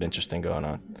got something interesting going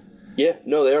on. Yeah,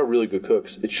 no, they are really good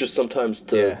cooks. It's just sometimes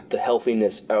the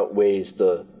healthiness outweighs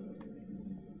the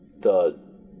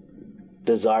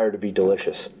desire to be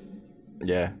delicious.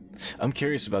 Yeah. I'm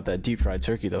curious about that deep fried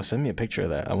turkey though. Send me a picture of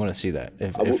that. I want to see that.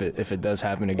 If it does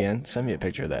happen again, send me a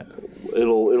picture of that.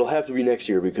 It'll have to be next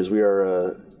year because we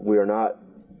are not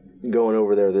going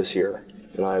over there this year,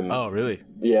 and I'm. Oh, really?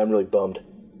 Yeah, I'm really bummed.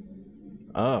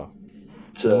 Oh.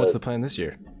 So then what's the plan this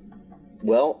year?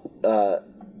 Well,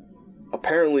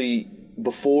 apparently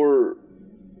before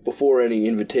any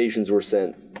invitations were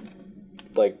sent,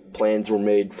 like plans were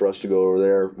made for us to go over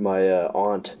there. My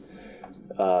aunt,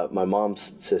 my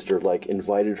mom's sister, like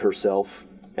invited herself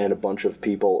and a bunch of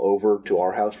people over to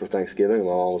our house for Thanksgiving.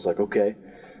 My mom was like, okay,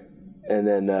 and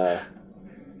then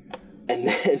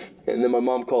my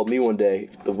mom called me one day.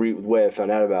 The way I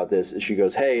found out about this is she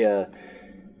goes, hey,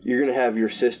 you're gonna have your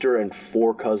sister and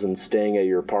 4 cousins staying at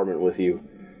your apartment with you.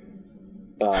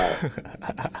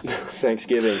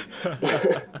 Thanksgiving.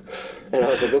 And I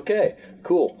was like, okay,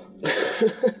 cool.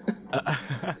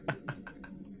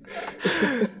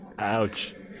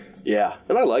 Ouch. Yeah,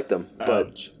 and I like them, but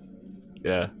Ouch.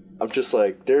 Yeah. I'm just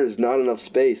like, there's not enough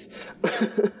space.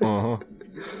 Uh-huh.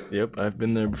 Yep, I've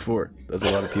been there before. That's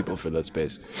a lot of people for that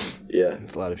space. Yeah,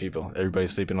 It's a lot of people.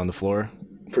 Everybody's sleeping on the floor,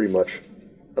 pretty much.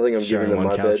 I think I'm sharing giving them one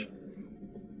my couch.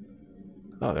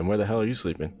 Oh, then where the hell are you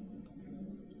sleeping?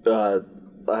 bed.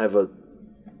 I have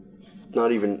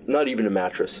not even a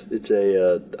mattress. It's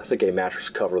I think a mattress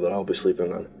cover that I'll be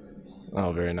sleeping on.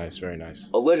 Oh, very nice, very nice.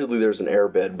 Allegedly there's an air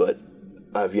bed, but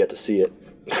I've yet to see it.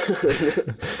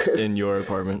 In your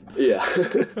apartment. Yeah.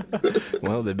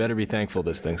 Well, they better be thankful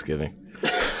this Thanksgiving.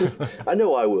 I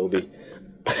know I will be.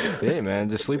 Hey, man,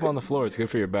 just sleep on the floor. It's good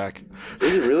for your back.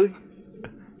 Is it really?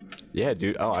 Yeah,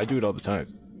 dude. Oh, I do it all the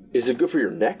time. Is it good for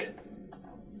your neck?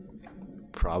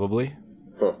 Probably.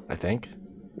 Huh. I think.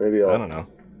 Maybe I don't know.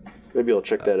 Maybe I'll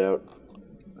check that out.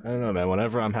 I don't know, man.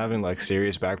 Whenever I'm having like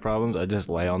serious back problems, I just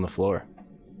lay on the floor.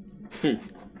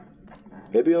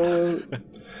 Maybe I'll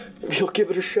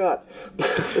give it a shot.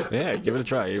 Yeah, give it a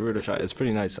try. Give it a try. It's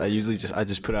pretty nice. I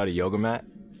just put out a yoga mat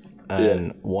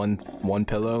and one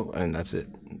pillow, and that's it.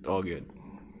 All good.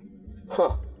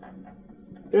 Huh.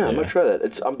 Yeah, I might try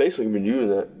that. I'm basically been doing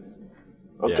that.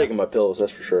 I'm taking my pillows,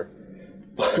 that's for sure.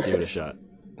 Give it a shot.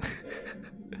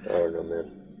 I don't know,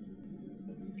 man.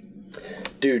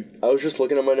 Dude, I was just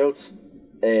looking at my notes,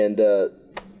 and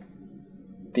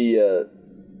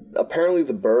apparently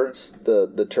the birds,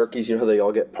 the turkeys, you know how they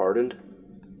all get pardoned?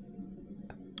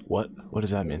 What? What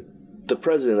does that mean? The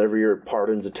president every year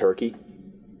pardons a turkey.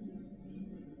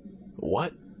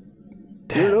 What?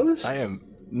 Damn, you don't know this? I am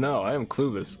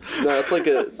clueless. No, it's like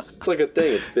a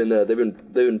thing. It's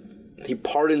been he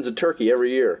pardons a turkey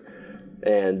every year,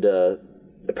 and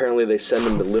apparently they send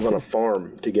them to live on a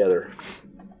farm together,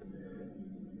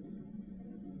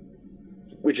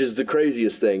 which is the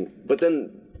craziest thing. But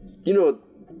then, you know,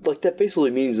 like that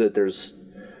basically means that there's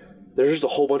just a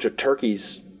whole bunch of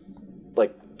turkeys,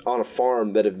 like on a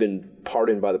farm that have been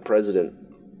pardoned by the president.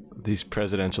 These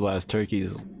presidential ass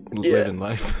turkeys living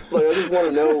life. Like I just want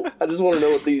to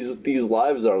know what these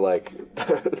lives are like.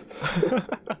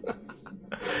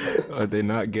 Are they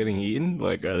not getting eaten?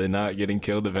 Like, are they not getting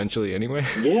killed eventually anyway?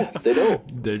 Yeah, they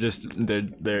don't.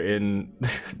 They're in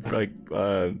like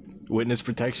witness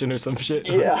protection or some shit.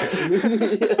 Yeah,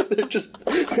 yeah, they're just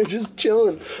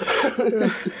chilling.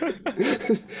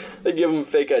 They give them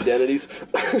fake identities.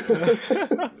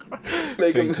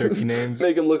 Fake turkey names.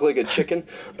 Make them look like a chicken.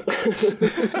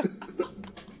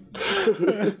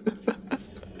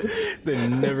 They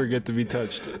never get to be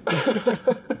touched.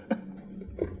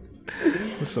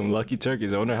 Some lucky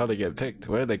turkeys. I wonder how they get picked.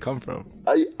 Where do they come from?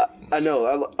 I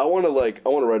know. I want to write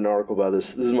an article about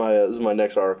this. This is my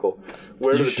next article.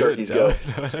 Where do the turkeys go?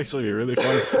 That would actually be really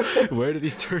funny. Where do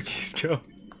these turkeys go?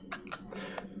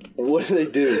 What do they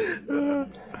do?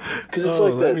 Because it's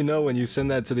like let that. me know when you send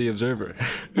that to the Observer.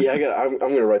 Yeah, I'm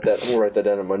gonna write that. I'm gonna write that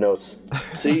down in my notes.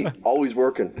 See, always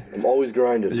working. I'm always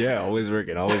grinding. Yeah, always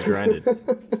working, always grinded.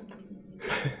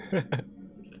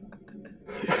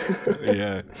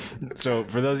 Yeah. So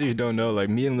for those of you who don't know, like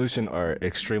me and Lucian are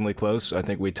extremely close. I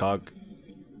think we talk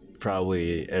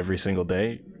probably every single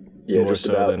day. Yeah, more just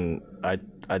so about. than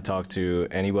I talk to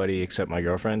anybody except my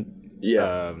girlfriend.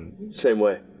 Yeah. Same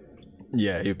way.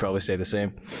 Yeah, you'd probably say the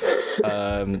same.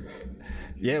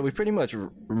 Yeah, we pretty much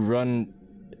run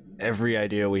every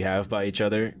idea we have by each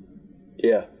other.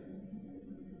 Yeah.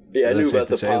 Yeah, I knew safe about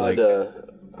to the say, pod.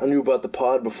 I knew about the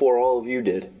pod before all of you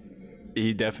did.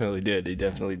 He definitely did.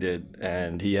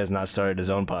 And he has not started his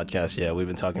own podcast yet. We've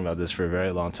been talking about this for a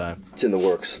very long time. It's in the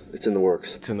works.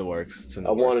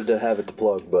 I wanted to have it to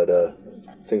plug, but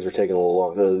things are taking a little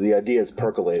long. The idea is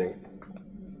percolating.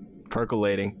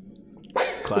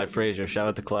 Clyde Frazier. Shout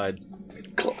out to Clyde.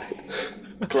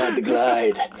 Clyde the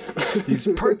Glide. He's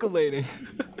percolating.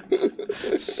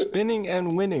 Spinning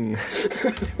and winning.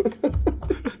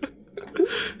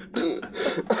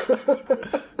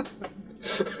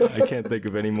 I can't think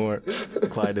of any more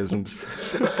Clydeisms.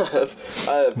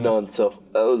 I have none, so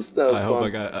that was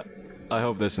fun. I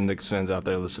hope there's some Knicks fans out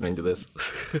there listening to this.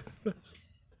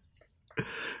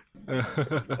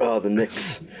 Oh, the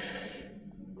Knicks.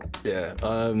 Yeah.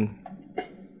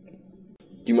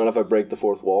 Do you mind if I break the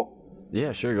fourth wall?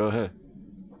 Yeah, sure. Go ahead.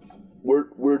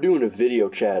 We're doing a video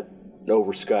chat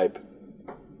over Skype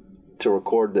to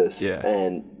record this. Yeah.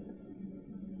 And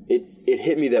it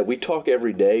hit me that we talk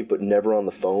every day, but never on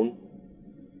the phone.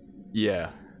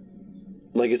 Yeah.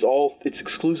 Like it's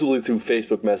exclusively through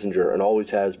Facebook Messenger and always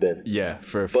has been. Yeah,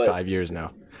 for 5 years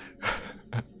now.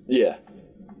 Yeah.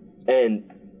 But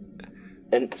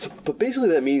basically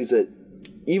that means that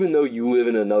even though you live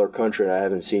in another country and I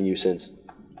haven't seen you since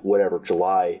whatever,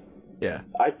 July. Yeah.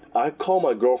 I call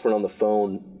my girlfriend on the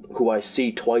phone, who I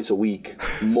see twice a week,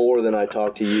 more than I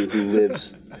talk to you, who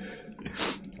lives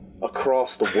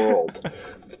across the world.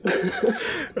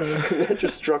 That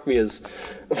just struck me as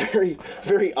a very,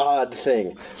 very odd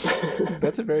thing.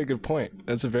 That's a very good point.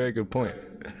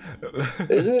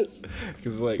 Is it?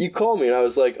 Because like you called me and I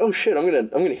was like, oh shit, I'm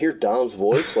gonna hear Dom's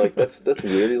voice. Like that's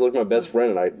weird. He's like my best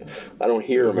friend and I don't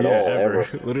hear him at all ever.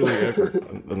 Literally ever,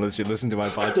 unless you listen to my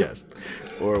podcast,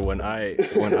 or when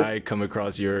I come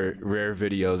across your rare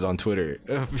videos on Twitter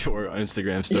or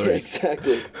Instagram stories. Yeah,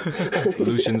 exactly.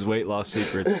 Lucian's weight loss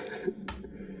secrets.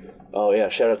 Oh yeah,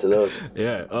 shout out to those.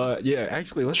 Yeah.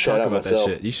 Actually, let's talk about that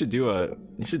shit. You should do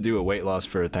a weight loss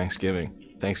for Thanksgiving.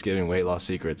 Thanksgiving weight loss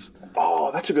secrets.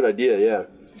 Oh, that's a good idea. Yeah.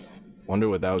 Wonder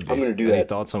what that would be. I'm gonna do Any that.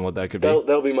 thoughts on what that could be?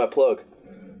 That'll be my plug.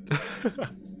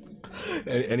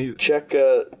 Any check.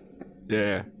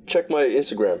 Yeah. Check my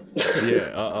Instagram.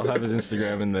 Yeah, I'll have his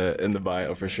Instagram in the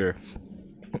bio for sure.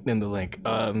 In the link.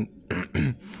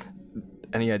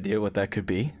 Any idea what that could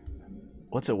be?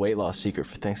 What's a weight loss secret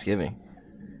for Thanksgiving?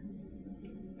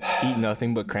 Eat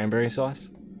nothing but cranberry sauce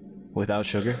without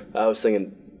sugar? I was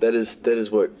thinking that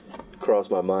is what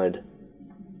crossed my mind.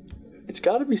 It's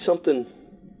got to be something.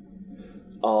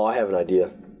 Oh, I have an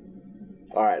idea.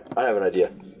 All right, I have an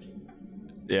idea.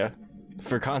 Yeah.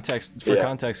 For context,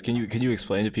 can you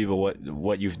explain to people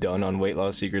what you've done on weight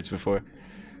loss secrets before?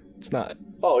 It's not.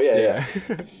 Oh yeah.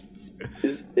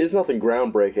 It's nothing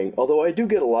groundbreaking. Although I do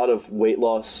get a lot of weight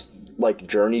loss like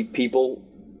journey people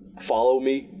follow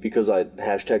me because I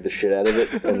hashtag the shit out of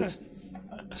it, and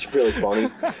it's really funny.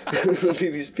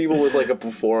 These people with like a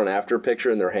before and after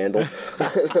picture in their handle.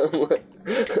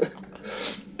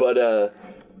 But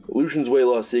Lucian's weight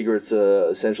loss secrets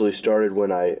essentially started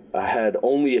when I had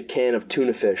only a can of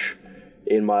tuna fish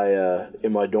in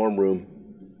my dorm room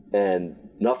and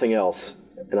nothing else,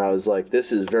 and I was like,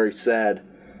 this is very sad,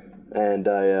 and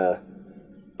I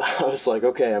was like,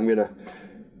 okay,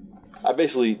 I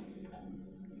basically,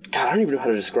 God, I don't even know how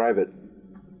to describe it.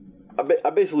 I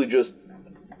basically just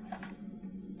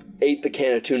ate the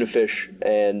can of tuna fish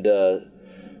and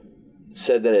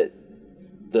said that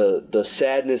the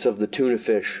sadness of the tuna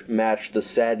fish matched the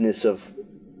sadness of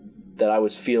that I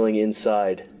was feeling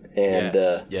inside, and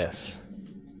yes.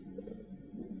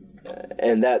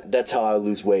 And that's how I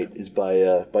lose weight, is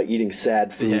by eating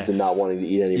sad foods and not wanting to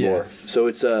eat anymore. Yes. So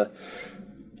it's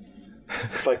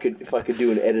if I could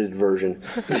do an edited version.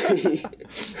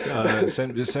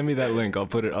 Send me that link.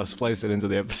 I'll splice it into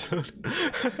the episode.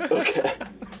 Okay.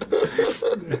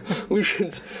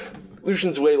 Lucian's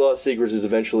weight loss secrets is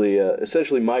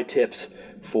essentially my tips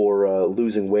for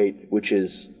losing weight, which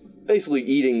is basically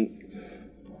eating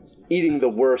the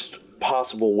worst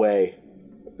possible way.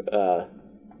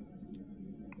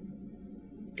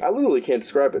 I literally can't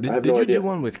describe it. I have no idea. Did you do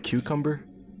one with cucumber?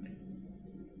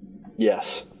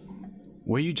 Yes.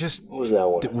 Were you just? What was that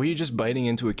one? Were you just biting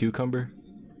into a cucumber?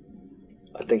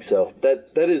 I think so.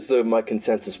 That is my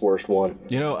consensus worst one.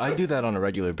 You know, I do that on a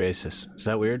regular basis. Is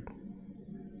that weird?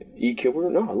 Eat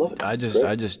cucumber? No, I love it. I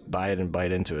just buy it and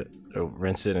bite into it, or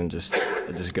rinse it and just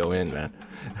go in, man.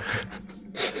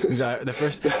 The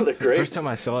first time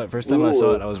I saw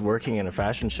it, I was working in a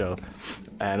fashion show,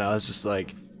 and I was just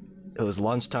like, it was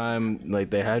lunchtime. Like,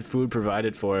 they had food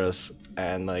provided for us,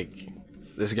 and like,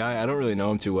 this guy, I don't really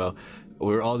know him too well. We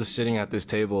were all just sitting at this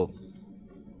table,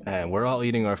 and we're all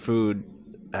eating our food,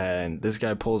 and this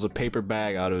guy pulls a paper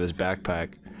bag out of his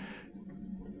backpack,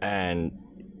 and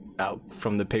out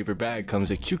from the paper bag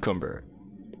comes a cucumber.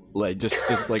 Like, just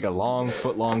like a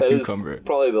foot-long cucumber. Is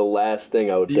probably the last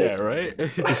thing I would think. Yeah, right?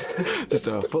 just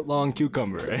a foot-long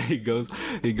cucumber. And he goes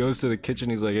to the kitchen.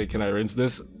 He's like, hey, can I rinse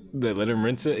this? They let him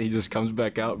rinse it. He just comes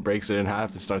back out, breaks it in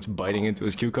half, and starts biting into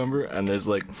his cucumber. And there's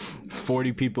like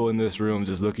 40 people in this room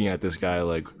just looking at this guy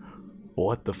like,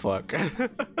 what the fuck? Fucking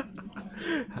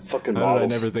How models. did I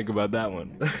never think about that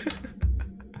one?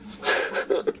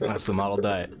 That's the model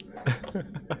diet.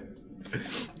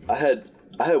 I had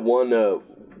one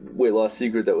weight loss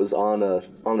secret that was on a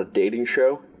dating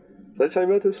show. Did I tell you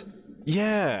about this?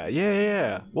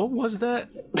 Yeah. What was that?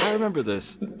 I remember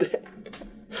this.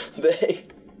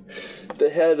 They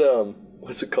had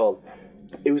what's it called?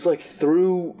 It was like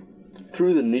through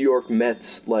the New York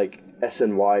Mets like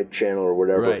SNY channel or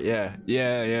whatever. Right. Yeah.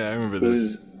 I remember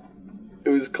this. It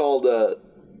was called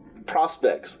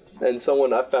Prospects, and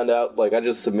I found out, like, I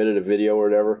just submitted a video or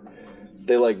whatever.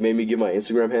 They like made me give my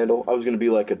Instagram handle. I was gonna be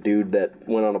like a dude that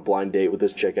went on a blind date with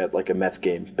this chick at like a Mets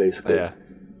game, basically. Yeah.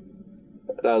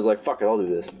 And I was like, fuck it, I'll do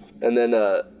this. And then,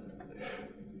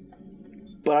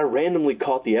 but I randomly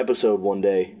caught the episode one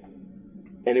day,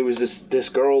 and it was this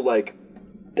girl, like,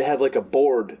 they had like a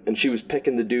board, and she was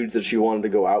picking the dudes that she wanted to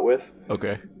go out with.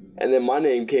 Okay. And then my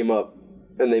name came up,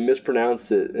 and they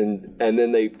mispronounced it, and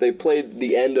then they played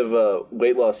the end of a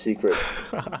Weight Loss Secret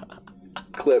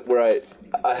clip where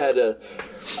I had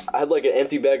like an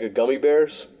empty bag of gummy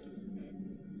bears,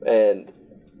 and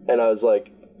and I was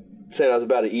like, saying I was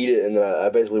about to eat it, and I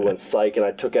basically went psych, and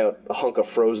I took out a hunk of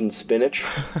frozen spinach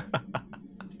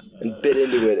and bit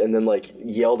into it, and then like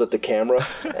yelled at the camera,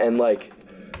 and like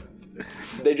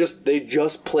they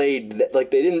just played,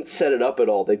 like they didn't set it up at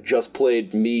all. They just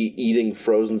played me eating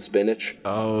frozen spinach.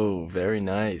 Oh, very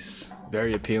nice,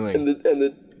 very appealing.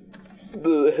 And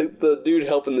the dude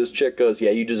helping this chick goes,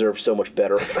 "Yeah, you deserve so much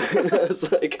better." And I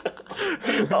was like,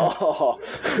 "Oh."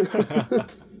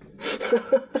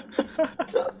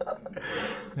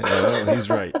 Yeah, well, he's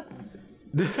right.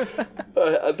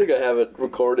 I think I have it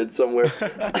recorded somewhere.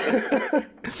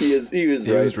 He was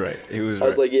right. He was right. I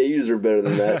was like, "Yeah, you deserve better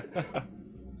than that."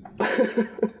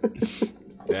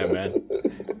 Yeah, man.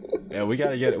 Yeah, we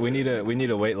gotta get it. We need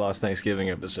a weight loss Thanksgiving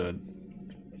episode.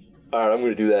 All right, I'm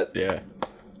gonna do that. Yeah.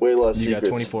 Weight loss You secrets. got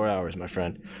 24 hours, my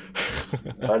friend.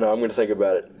 I know. I'm gonna think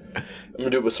about it. I'm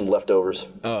gonna do it with some leftovers.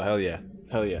 Oh, hell yeah.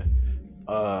 Hell yeah.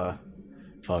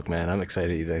 Fuck, man. I'm excited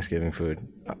to eat Thanksgiving food.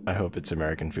 I hope it's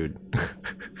American food.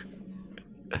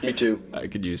 Me too. I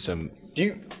could use some...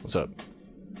 What's up?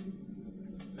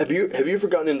 Have you ever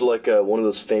gotten into like one of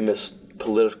those famous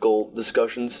political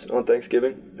discussions on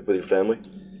Thanksgiving with your family?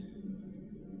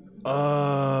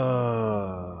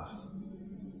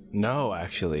 No,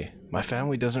 actually. My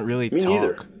family doesn't really Me talk.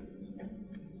 neither.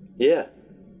 Yeah.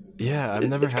 Yeah, I've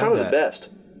never had that. It's kind of the best.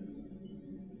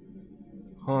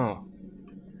 Huh.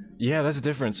 Yeah, that's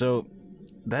different. So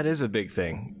that is a big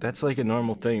thing. That's like a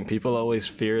normal thing. People always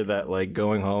fear that, like,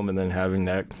 going home and then having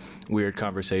that weird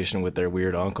conversation with their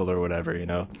weird uncle or whatever, you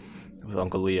know, with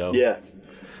Uncle Leo. Yeah,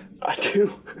 I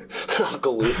do.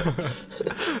 Uncle Leo.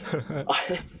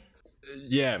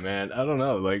 Yeah, man. I don't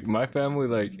know. Like, my family,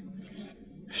 like,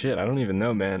 shit, I don't even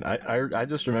know, man. I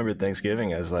just remember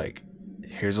Thanksgiving as, like,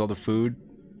 here's all the food.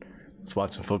 Let's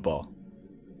watch some football.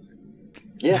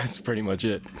 Yeah. That's pretty much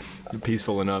it.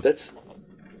 Peaceful enough. That's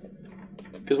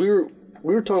because we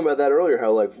were talking about that earlier,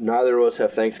 how like neither of us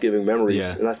have Thanksgiving memories.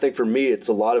 Yeah. And I think for me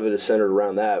a lot of it is centered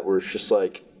around that, where it's just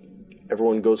like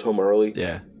everyone goes home early.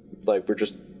 Yeah. Like we're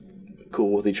just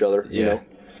cool with each other, you know?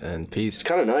 And peace. It's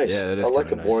kind of nice. Yeah, it is. I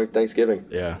like a nice. boring Thanksgiving.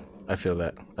 Yeah, I feel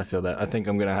that. I think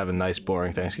I'm gonna have a nice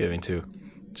boring Thanksgiving too.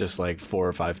 Just like 4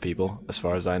 or 5 people, as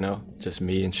far as I know. Just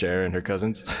me and Cher and her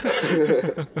cousins.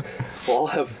 Well, I'll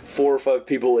have 4 or 5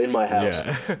 people in my house.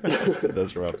 Yeah,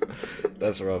 that's rough.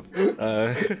 That's rough.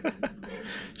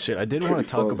 Shit, I did want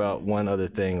to talk fun. about one other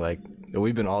thing. Like,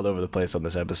 we've been all over the place on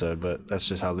this episode, but that's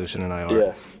just how Lucian and I are.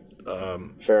 Yeah.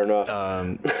 Fair enough.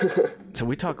 So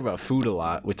we talk about food a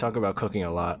lot. We talk about cooking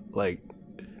a lot. Like,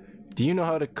 do you know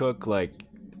how to cook, like,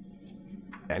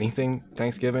 anything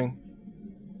Thanksgiving?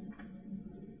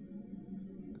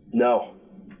 No.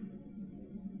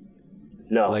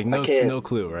 Like, I can't. no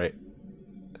clue, right?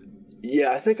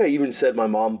 Yeah, I think I even said my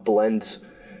mom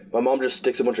just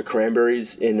sticks a bunch of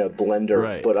cranberries in a blender,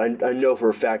 Right. but I know for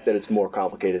a fact that it's more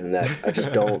complicated than that. I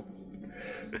just don't.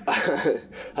 I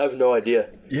have no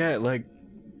idea. Yeah, like,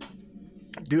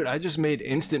 dude, I just made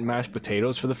instant mashed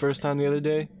potatoes for the first time the other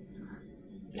day.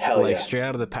 Hell Like, yeah. straight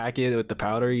out of the packet with the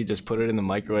powder, you just put it in the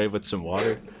microwave with some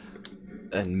water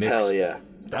and mix. Hell yeah.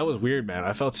 That was weird, man.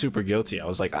 I felt super guilty. I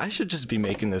was like, I should just be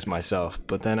making this myself.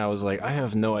 But then I was like, I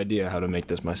have no idea how to make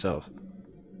this myself.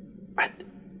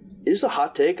 It's a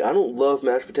hot take. I don't love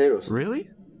mashed potatoes. Really?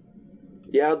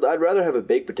 Yeah, I'd rather have a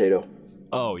baked potato.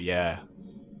 Oh, yeah.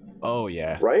 Oh,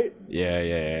 yeah. Right?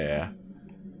 Yeah.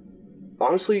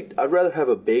 Honestly, I'd rather have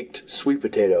a baked sweet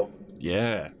potato.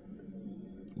 Yeah.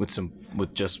 With some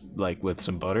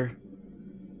butter?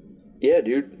 Yeah,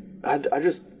 dude.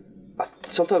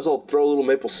 Sometimes I'll throw a little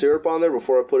maple syrup on there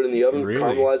before I put it in the oven. Really?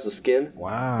 Caramelize the skin.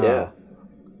 Wow. Yeah.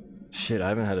 Shit, I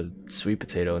haven't had a sweet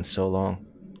potato in so long.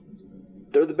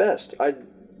 They're the best. I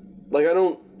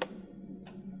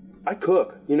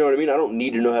cook. You know what I mean? I don't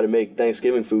need to know how to make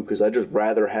Thanksgiving food because I'd just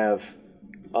rather have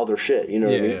other shit. You know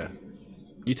what I mean? Yeah.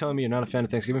 You telling me you're not a fan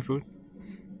of Thanksgiving food?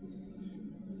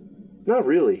 Not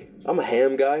really. I'm a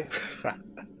ham guy.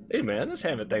 Hey, man, there's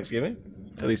ham at Thanksgiving.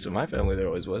 At least with my family, there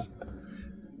always was.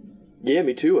 Yeah,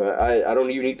 me too. I don't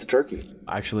even eat the turkey.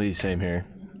 Actually, same here.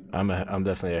 I'm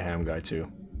definitely a ham guy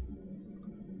too.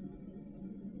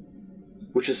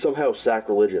 Which is somehow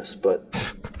sacrilegious, but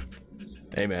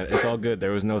Hey man, it's all good.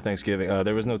 There was no Thanksgiving.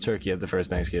 There was no turkey at the first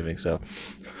Thanksgiving, so.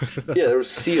 yeah, there was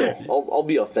seal. I'll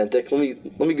be authentic. Let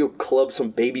me go club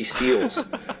some baby seals.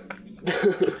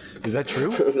 Is that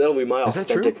true? That'll be my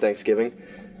authentic Thanksgiving.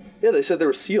 Yeah, they said there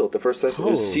was seal at the first Thanksgiving.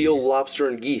 It was seal, lobster,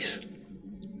 and geese.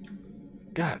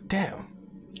 God damn.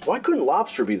 Why couldn't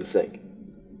lobster be the thing?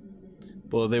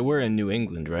 Well, they were in New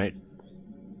England, right?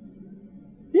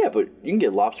 Yeah, but you can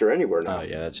get lobster anywhere now. Oh,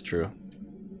 yeah, that's true.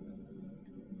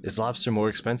 Is lobster more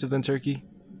expensive than turkey?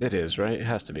 It is, right? It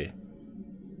has to be.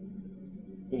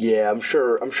 Yeah, I'm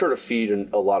sure to feed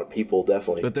a lot of people,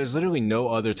 definitely. But there's literally no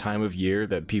other time of year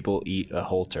that people eat a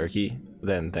whole turkey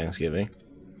than Thanksgiving.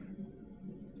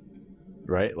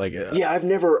 Right? Like yeah, I've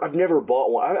never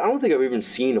bought one. I don't think I've even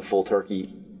seen a full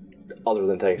turkey other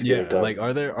than Thanksgiving time. Like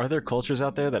are there cultures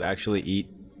out there that actually eat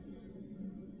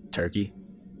turkey?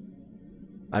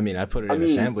 I mean, I put it in a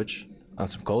sandwich on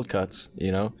some cold cuts,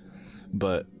 you know?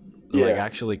 But like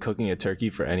actually cooking a turkey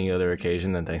for any other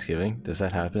occasion than Thanksgiving, does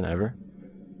that happen ever?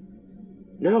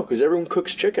 No, because everyone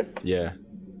cooks chicken. Yeah.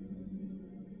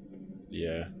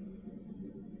 Yeah.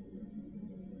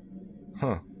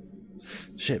 Huh.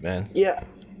 Shit, man. Yeah.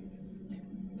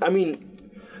 I mean,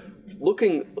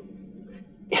 looking...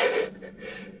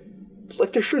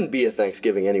 like, there shouldn't be a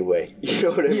Thanksgiving anyway. You know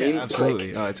what I mean? Yeah,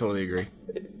 absolutely. Like, I totally agree.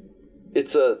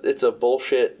 It's a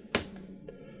bullshit...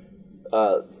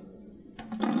 a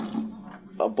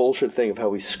bullshit thing of how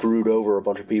we screwed over a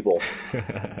bunch of people.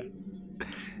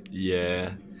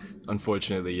 Yeah,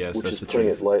 unfortunately, yes, Which that's is the putting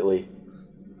truth. it lightly.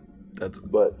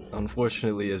 But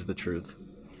Unfortunately is the truth.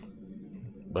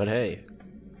 But hey,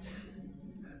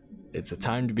 it's a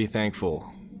time to be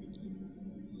thankful.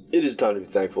 it is time to be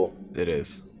thankful. It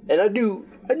is. And I do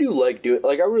like doing,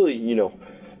 like, I really, you know,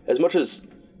 as much as,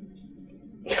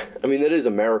 I mean, that is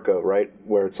America, right?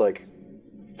 Where it's like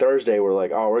Thursday, we're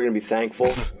like, oh, we're gonna be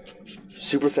thankful,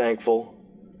 super thankful.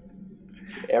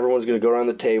 Everyone's gonna go around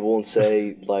the table and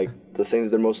say like the things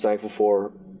that they're most thankful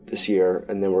for this year,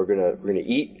 and then we're gonna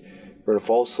eat, we're gonna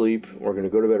fall asleep, we're gonna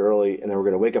go to bed early, and then we're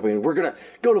gonna wake up and we're gonna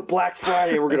go to Black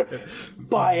Friday, we're gonna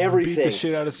buy everything. Beat the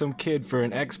shit out of some kid for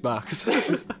an Xbox.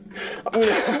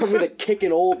 I'm gonna kick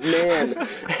an old man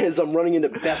as I'm running into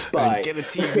Best Buy. And get a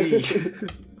TV.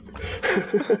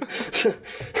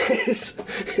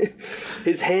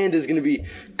 his hand is gonna be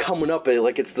coming up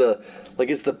like it's the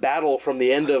battle from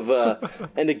the end of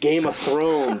Game of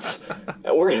Thrones,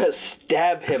 and we're gonna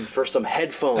stab him for some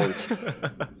headphones, and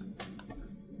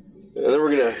then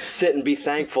we're gonna sit and be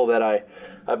thankful that I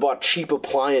bought cheap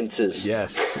appliances.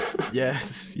 Yes.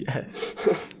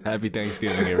 Happy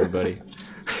Thanksgiving, everybody.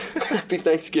 Happy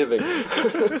Thanksgiving.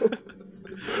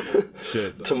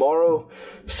 Shit. Tomorrow,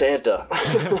 Santa.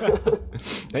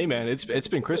 Hey man, it's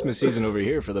been Christmas season over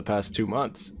here for the past 2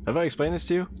 months. Have I explained this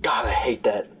to you? God, I hate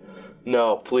that.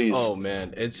 No, please. Oh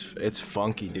man, it's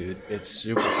funky, dude. It's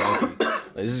super funky.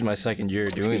 This is my second year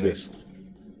doing this.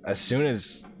 As soon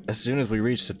as we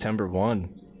reach September 1,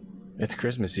 it's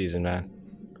Christmas season, man.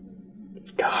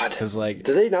 God. Cause like,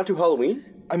 do they not do Halloween?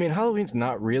 I mean, Halloween's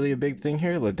not really a big thing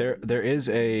here. Like there is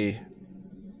a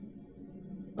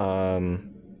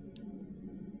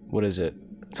what is it?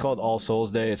 It's called All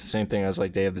Souls Day. It's the same thing as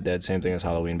like Day of the Dead, same thing as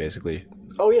Halloween basically.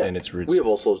 Oh yeah. And its roots. We have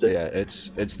All Souls Day. Yeah, it's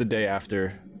the day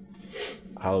after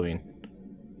Halloween.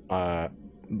 But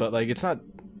like it's not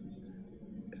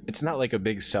like a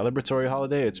big celebratory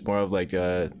holiday. It's more of like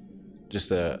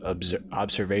just a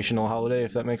observational holiday,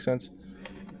 if that makes sense.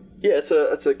 Yeah, it's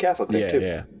a Catholic thing too.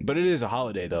 Yeah. But it is a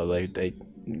holiday though. Like they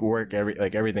work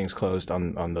everything's closed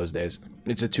on those days.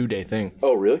 It's a 2-day thing.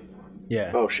 Oh really?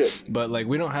 Yeah. Oh shit. But like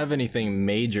we don't have anything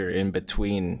major in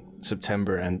between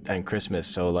September and Christmas,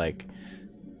 so like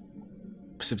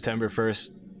September 1st,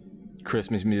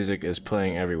 Christmas music is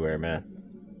playing everywhere, man.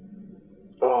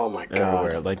 Oh my god.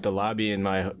 Everywhere. Like the lobby in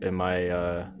my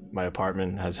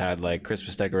apartment has had like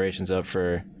Christmas decorations up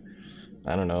for,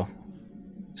 I don't know,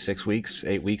 6 weeks,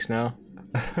 8 weeks now.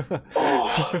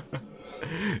 Oh.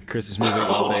 Christmas music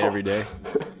all day, every day.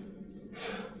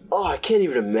 Oh, I can't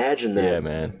even imagine that. Yeah,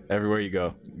 man. Everywhere you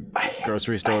go.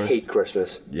 Grocery stores. I hate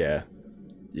Christmas. Yeah.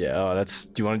 Yeah. Oh, do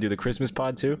you want to do the Christmas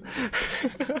pod too?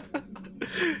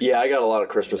 Yeah, I got a lot of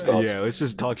Christmas thoughts. Yeah, let's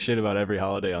just talk shit about every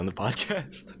holiday on the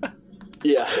podcast.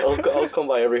 Yeah, I'll come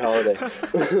by every holiday.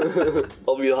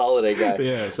 I'll be the holiday guy.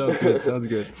 Yeah, sounds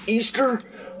good. Easter?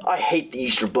 I hate the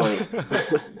Easter bunny.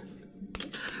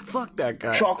 Fuck that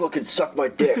guy. Chocolate can suck my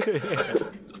dick.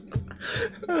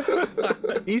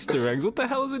 Easter eggs? What the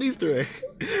hell is an Easter egg?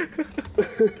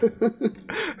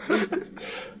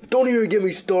 Don't even get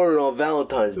me started on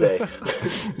Valentine's Day.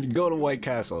 Go to White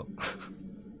Castle.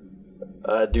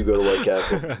 I do go to White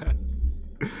Castle.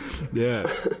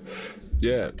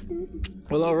 Yeah.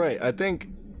 Well, all right. I think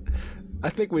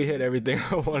we hit everything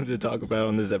I wanted to talk about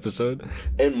on this episode.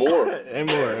 And more.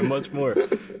 and much more.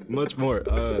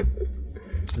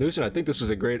 Lucian, I think this was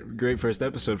a great first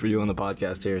episode for you on the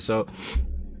podcast here. So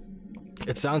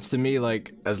it sounds to me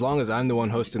like as long as I'm the one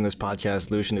hosting this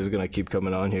podcast, Lucian is gonna keep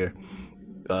coming on here.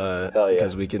 Hell yeah.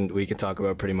 Because we can talk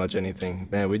about pretty much anything.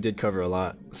 Man, we did cover a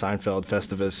lot. Seinfeld,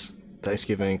 Festivus,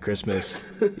 Thanksgiving, Christmas,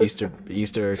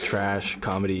 Easter trash,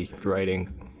 comedy,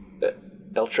 writing,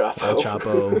 El Chapo. El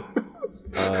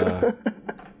Chapo,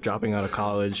 dropping out of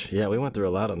college. Yeah, we went through a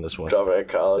lot on this one. Dropping out of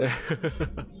college.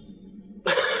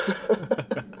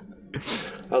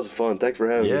 That was fun. Thanks for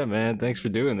having me. Yeah, man. Thanks for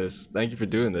doing this. Thank you for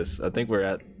doing this. I think we're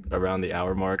at around the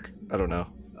hour mark. I don't know.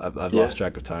 I've lost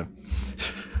track of time.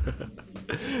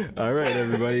 All right,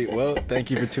 everybody. Well,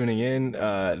 thank you for tuning in.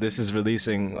 This is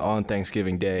releasing on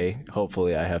Thanksgiving Day.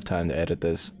 Hopefully, I have time to edit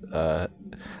this. I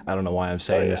don't know why I'm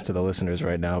saying this to the listeners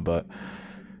right now, but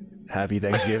happy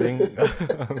Thanksgiving.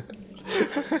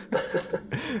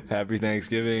 Happy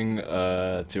Thanksgiving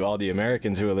to all the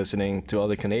Americans who are listening, to all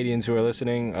the Canadians who are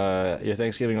listening. Your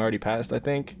Thanksgiving already passed, I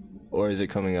think, or is it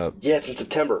coming up? Yeah, it's in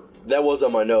September. That was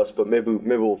on my notes, but maybe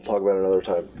we'll talk about it another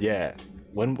time. Yeah.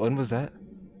 When was that?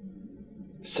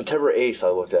 September 8th, I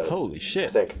looked at it. Holy shit.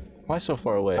 I think. Why so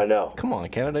far away? I know. Come on,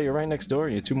 Canada, you're right next door.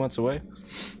 You're 2 months away.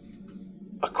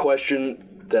 A question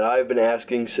that I've been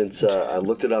asking since I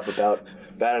looked it up about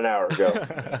an hour ago.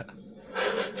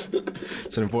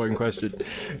 It's an important question.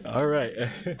 All right.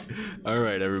 All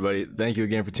right, everybody. Thank you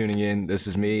again for tuning in. This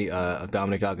is me,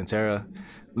 Dominic Alcantara.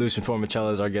 Lucian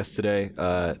Formichella is our guest today.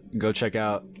 Go check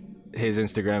out his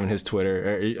Instagram and his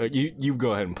Twitter. You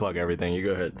go ahead and plug everything. You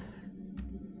go ahead.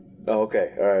 Oh,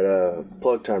 okay. All right.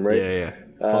 Plug time, right? Yeah.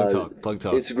 Plug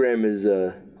talk. Instagram is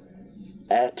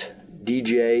at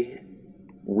DJ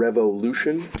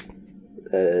Revolution.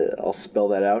 I'll spell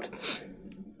that out.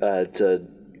 It's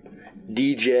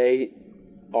DJ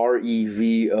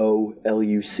REVOLUCIEN.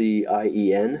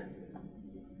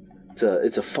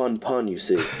 It's a fun pun, you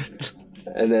see.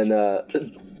 And then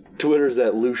Twitter's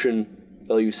at Lucian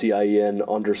LUCIEN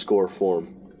 _form.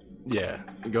 Yeah,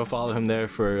 go follow him there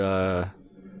for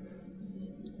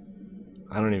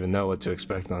I don't even know what to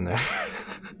expect on there.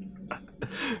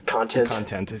 Content.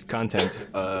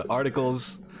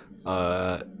 Articles.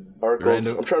 Articles.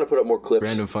 I'm trying to put up more clips.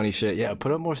 Random funny shit. Yeah,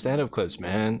 put up more stand-up clips,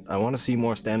 man. I want to see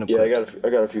more stand-up clips. Yeah, I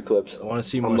got a few clips. I want to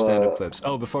see more stand-up clips.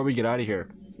 Oh, before we get out of here,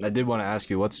 I did want to ask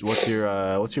you, what's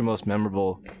your most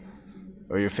memorable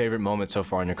or your favorite moment so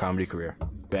far in your comedy career?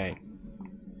 Bang.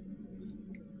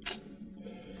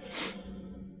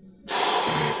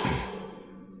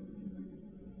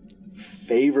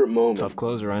 Favorite moment. Tough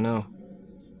closer, I know.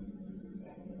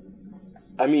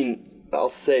 I mean, I'll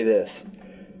say this.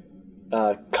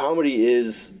 Comedy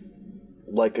is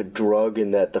like a drug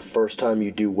in that the first time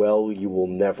you do well, you will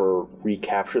never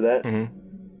recapture that. Mm-hmm.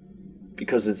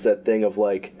 Because it's that thing of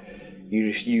like,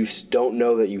 you don't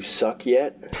know that you suck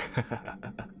yet.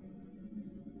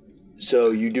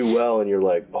 So you do well and you're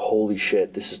like, holy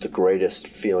shit, this is the greatest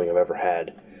feeling I've ever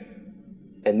had.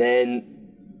 And then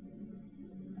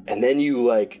you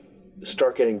like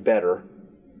start getting better.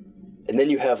 And then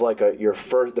you have like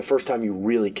the first time you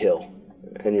really kill.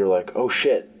 And you're like, oh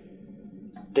shit,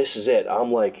 this is it.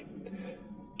 I'm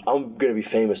gonna be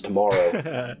famous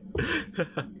tomorrow.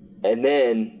 and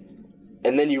then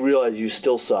you realize you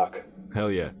still suck.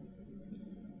 Hell yeah.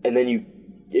 And then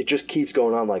it just keeps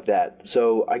going on like that.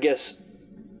 So I guess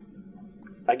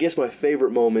my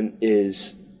favorite moment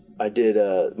is I did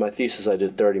my thesis. I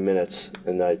did 30 minutes,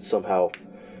 and I somehow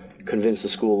convinced the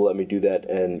school to let me do that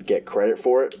and get credit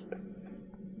for it.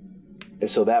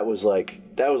 And so that was like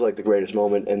the greatest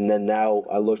moment. And then now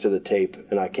I looked at the tape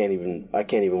and I can't even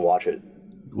watch it.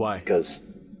 Why? Because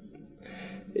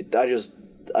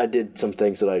I did some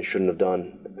things that I shouldn't have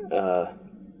done.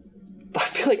 I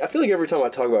feel like every time I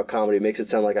talk about comedy, it makes it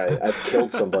sound like I've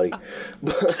killed somebody.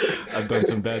 I've done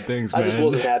some bad things, man. I just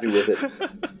wasn't happy with it.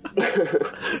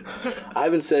 I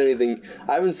haven't said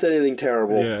anything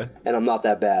terrible, and I'm not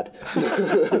that bad.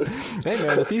 Hey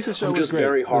man, the thesis show was great.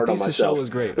 Very hard on myself. The thesis show was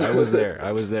great. I was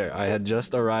there. I had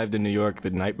just arrived in New York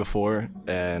the night before,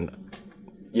 and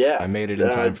I made it in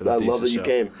time for the thesis show. I love that you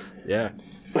came. Yeah.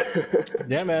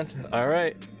 Yeah, man. All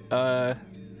right.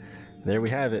 There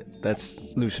we have it. That's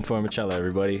Lucian Formichella,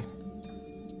 everybody.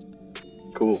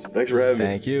 Cool. Thanks for having me.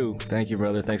 Thank you,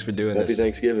 brother. Thanks for doing this. Happy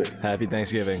Thanksgiving. Happy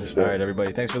Thanksgiving. All right,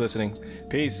 everybody. Thanks for listening.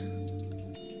 Peace.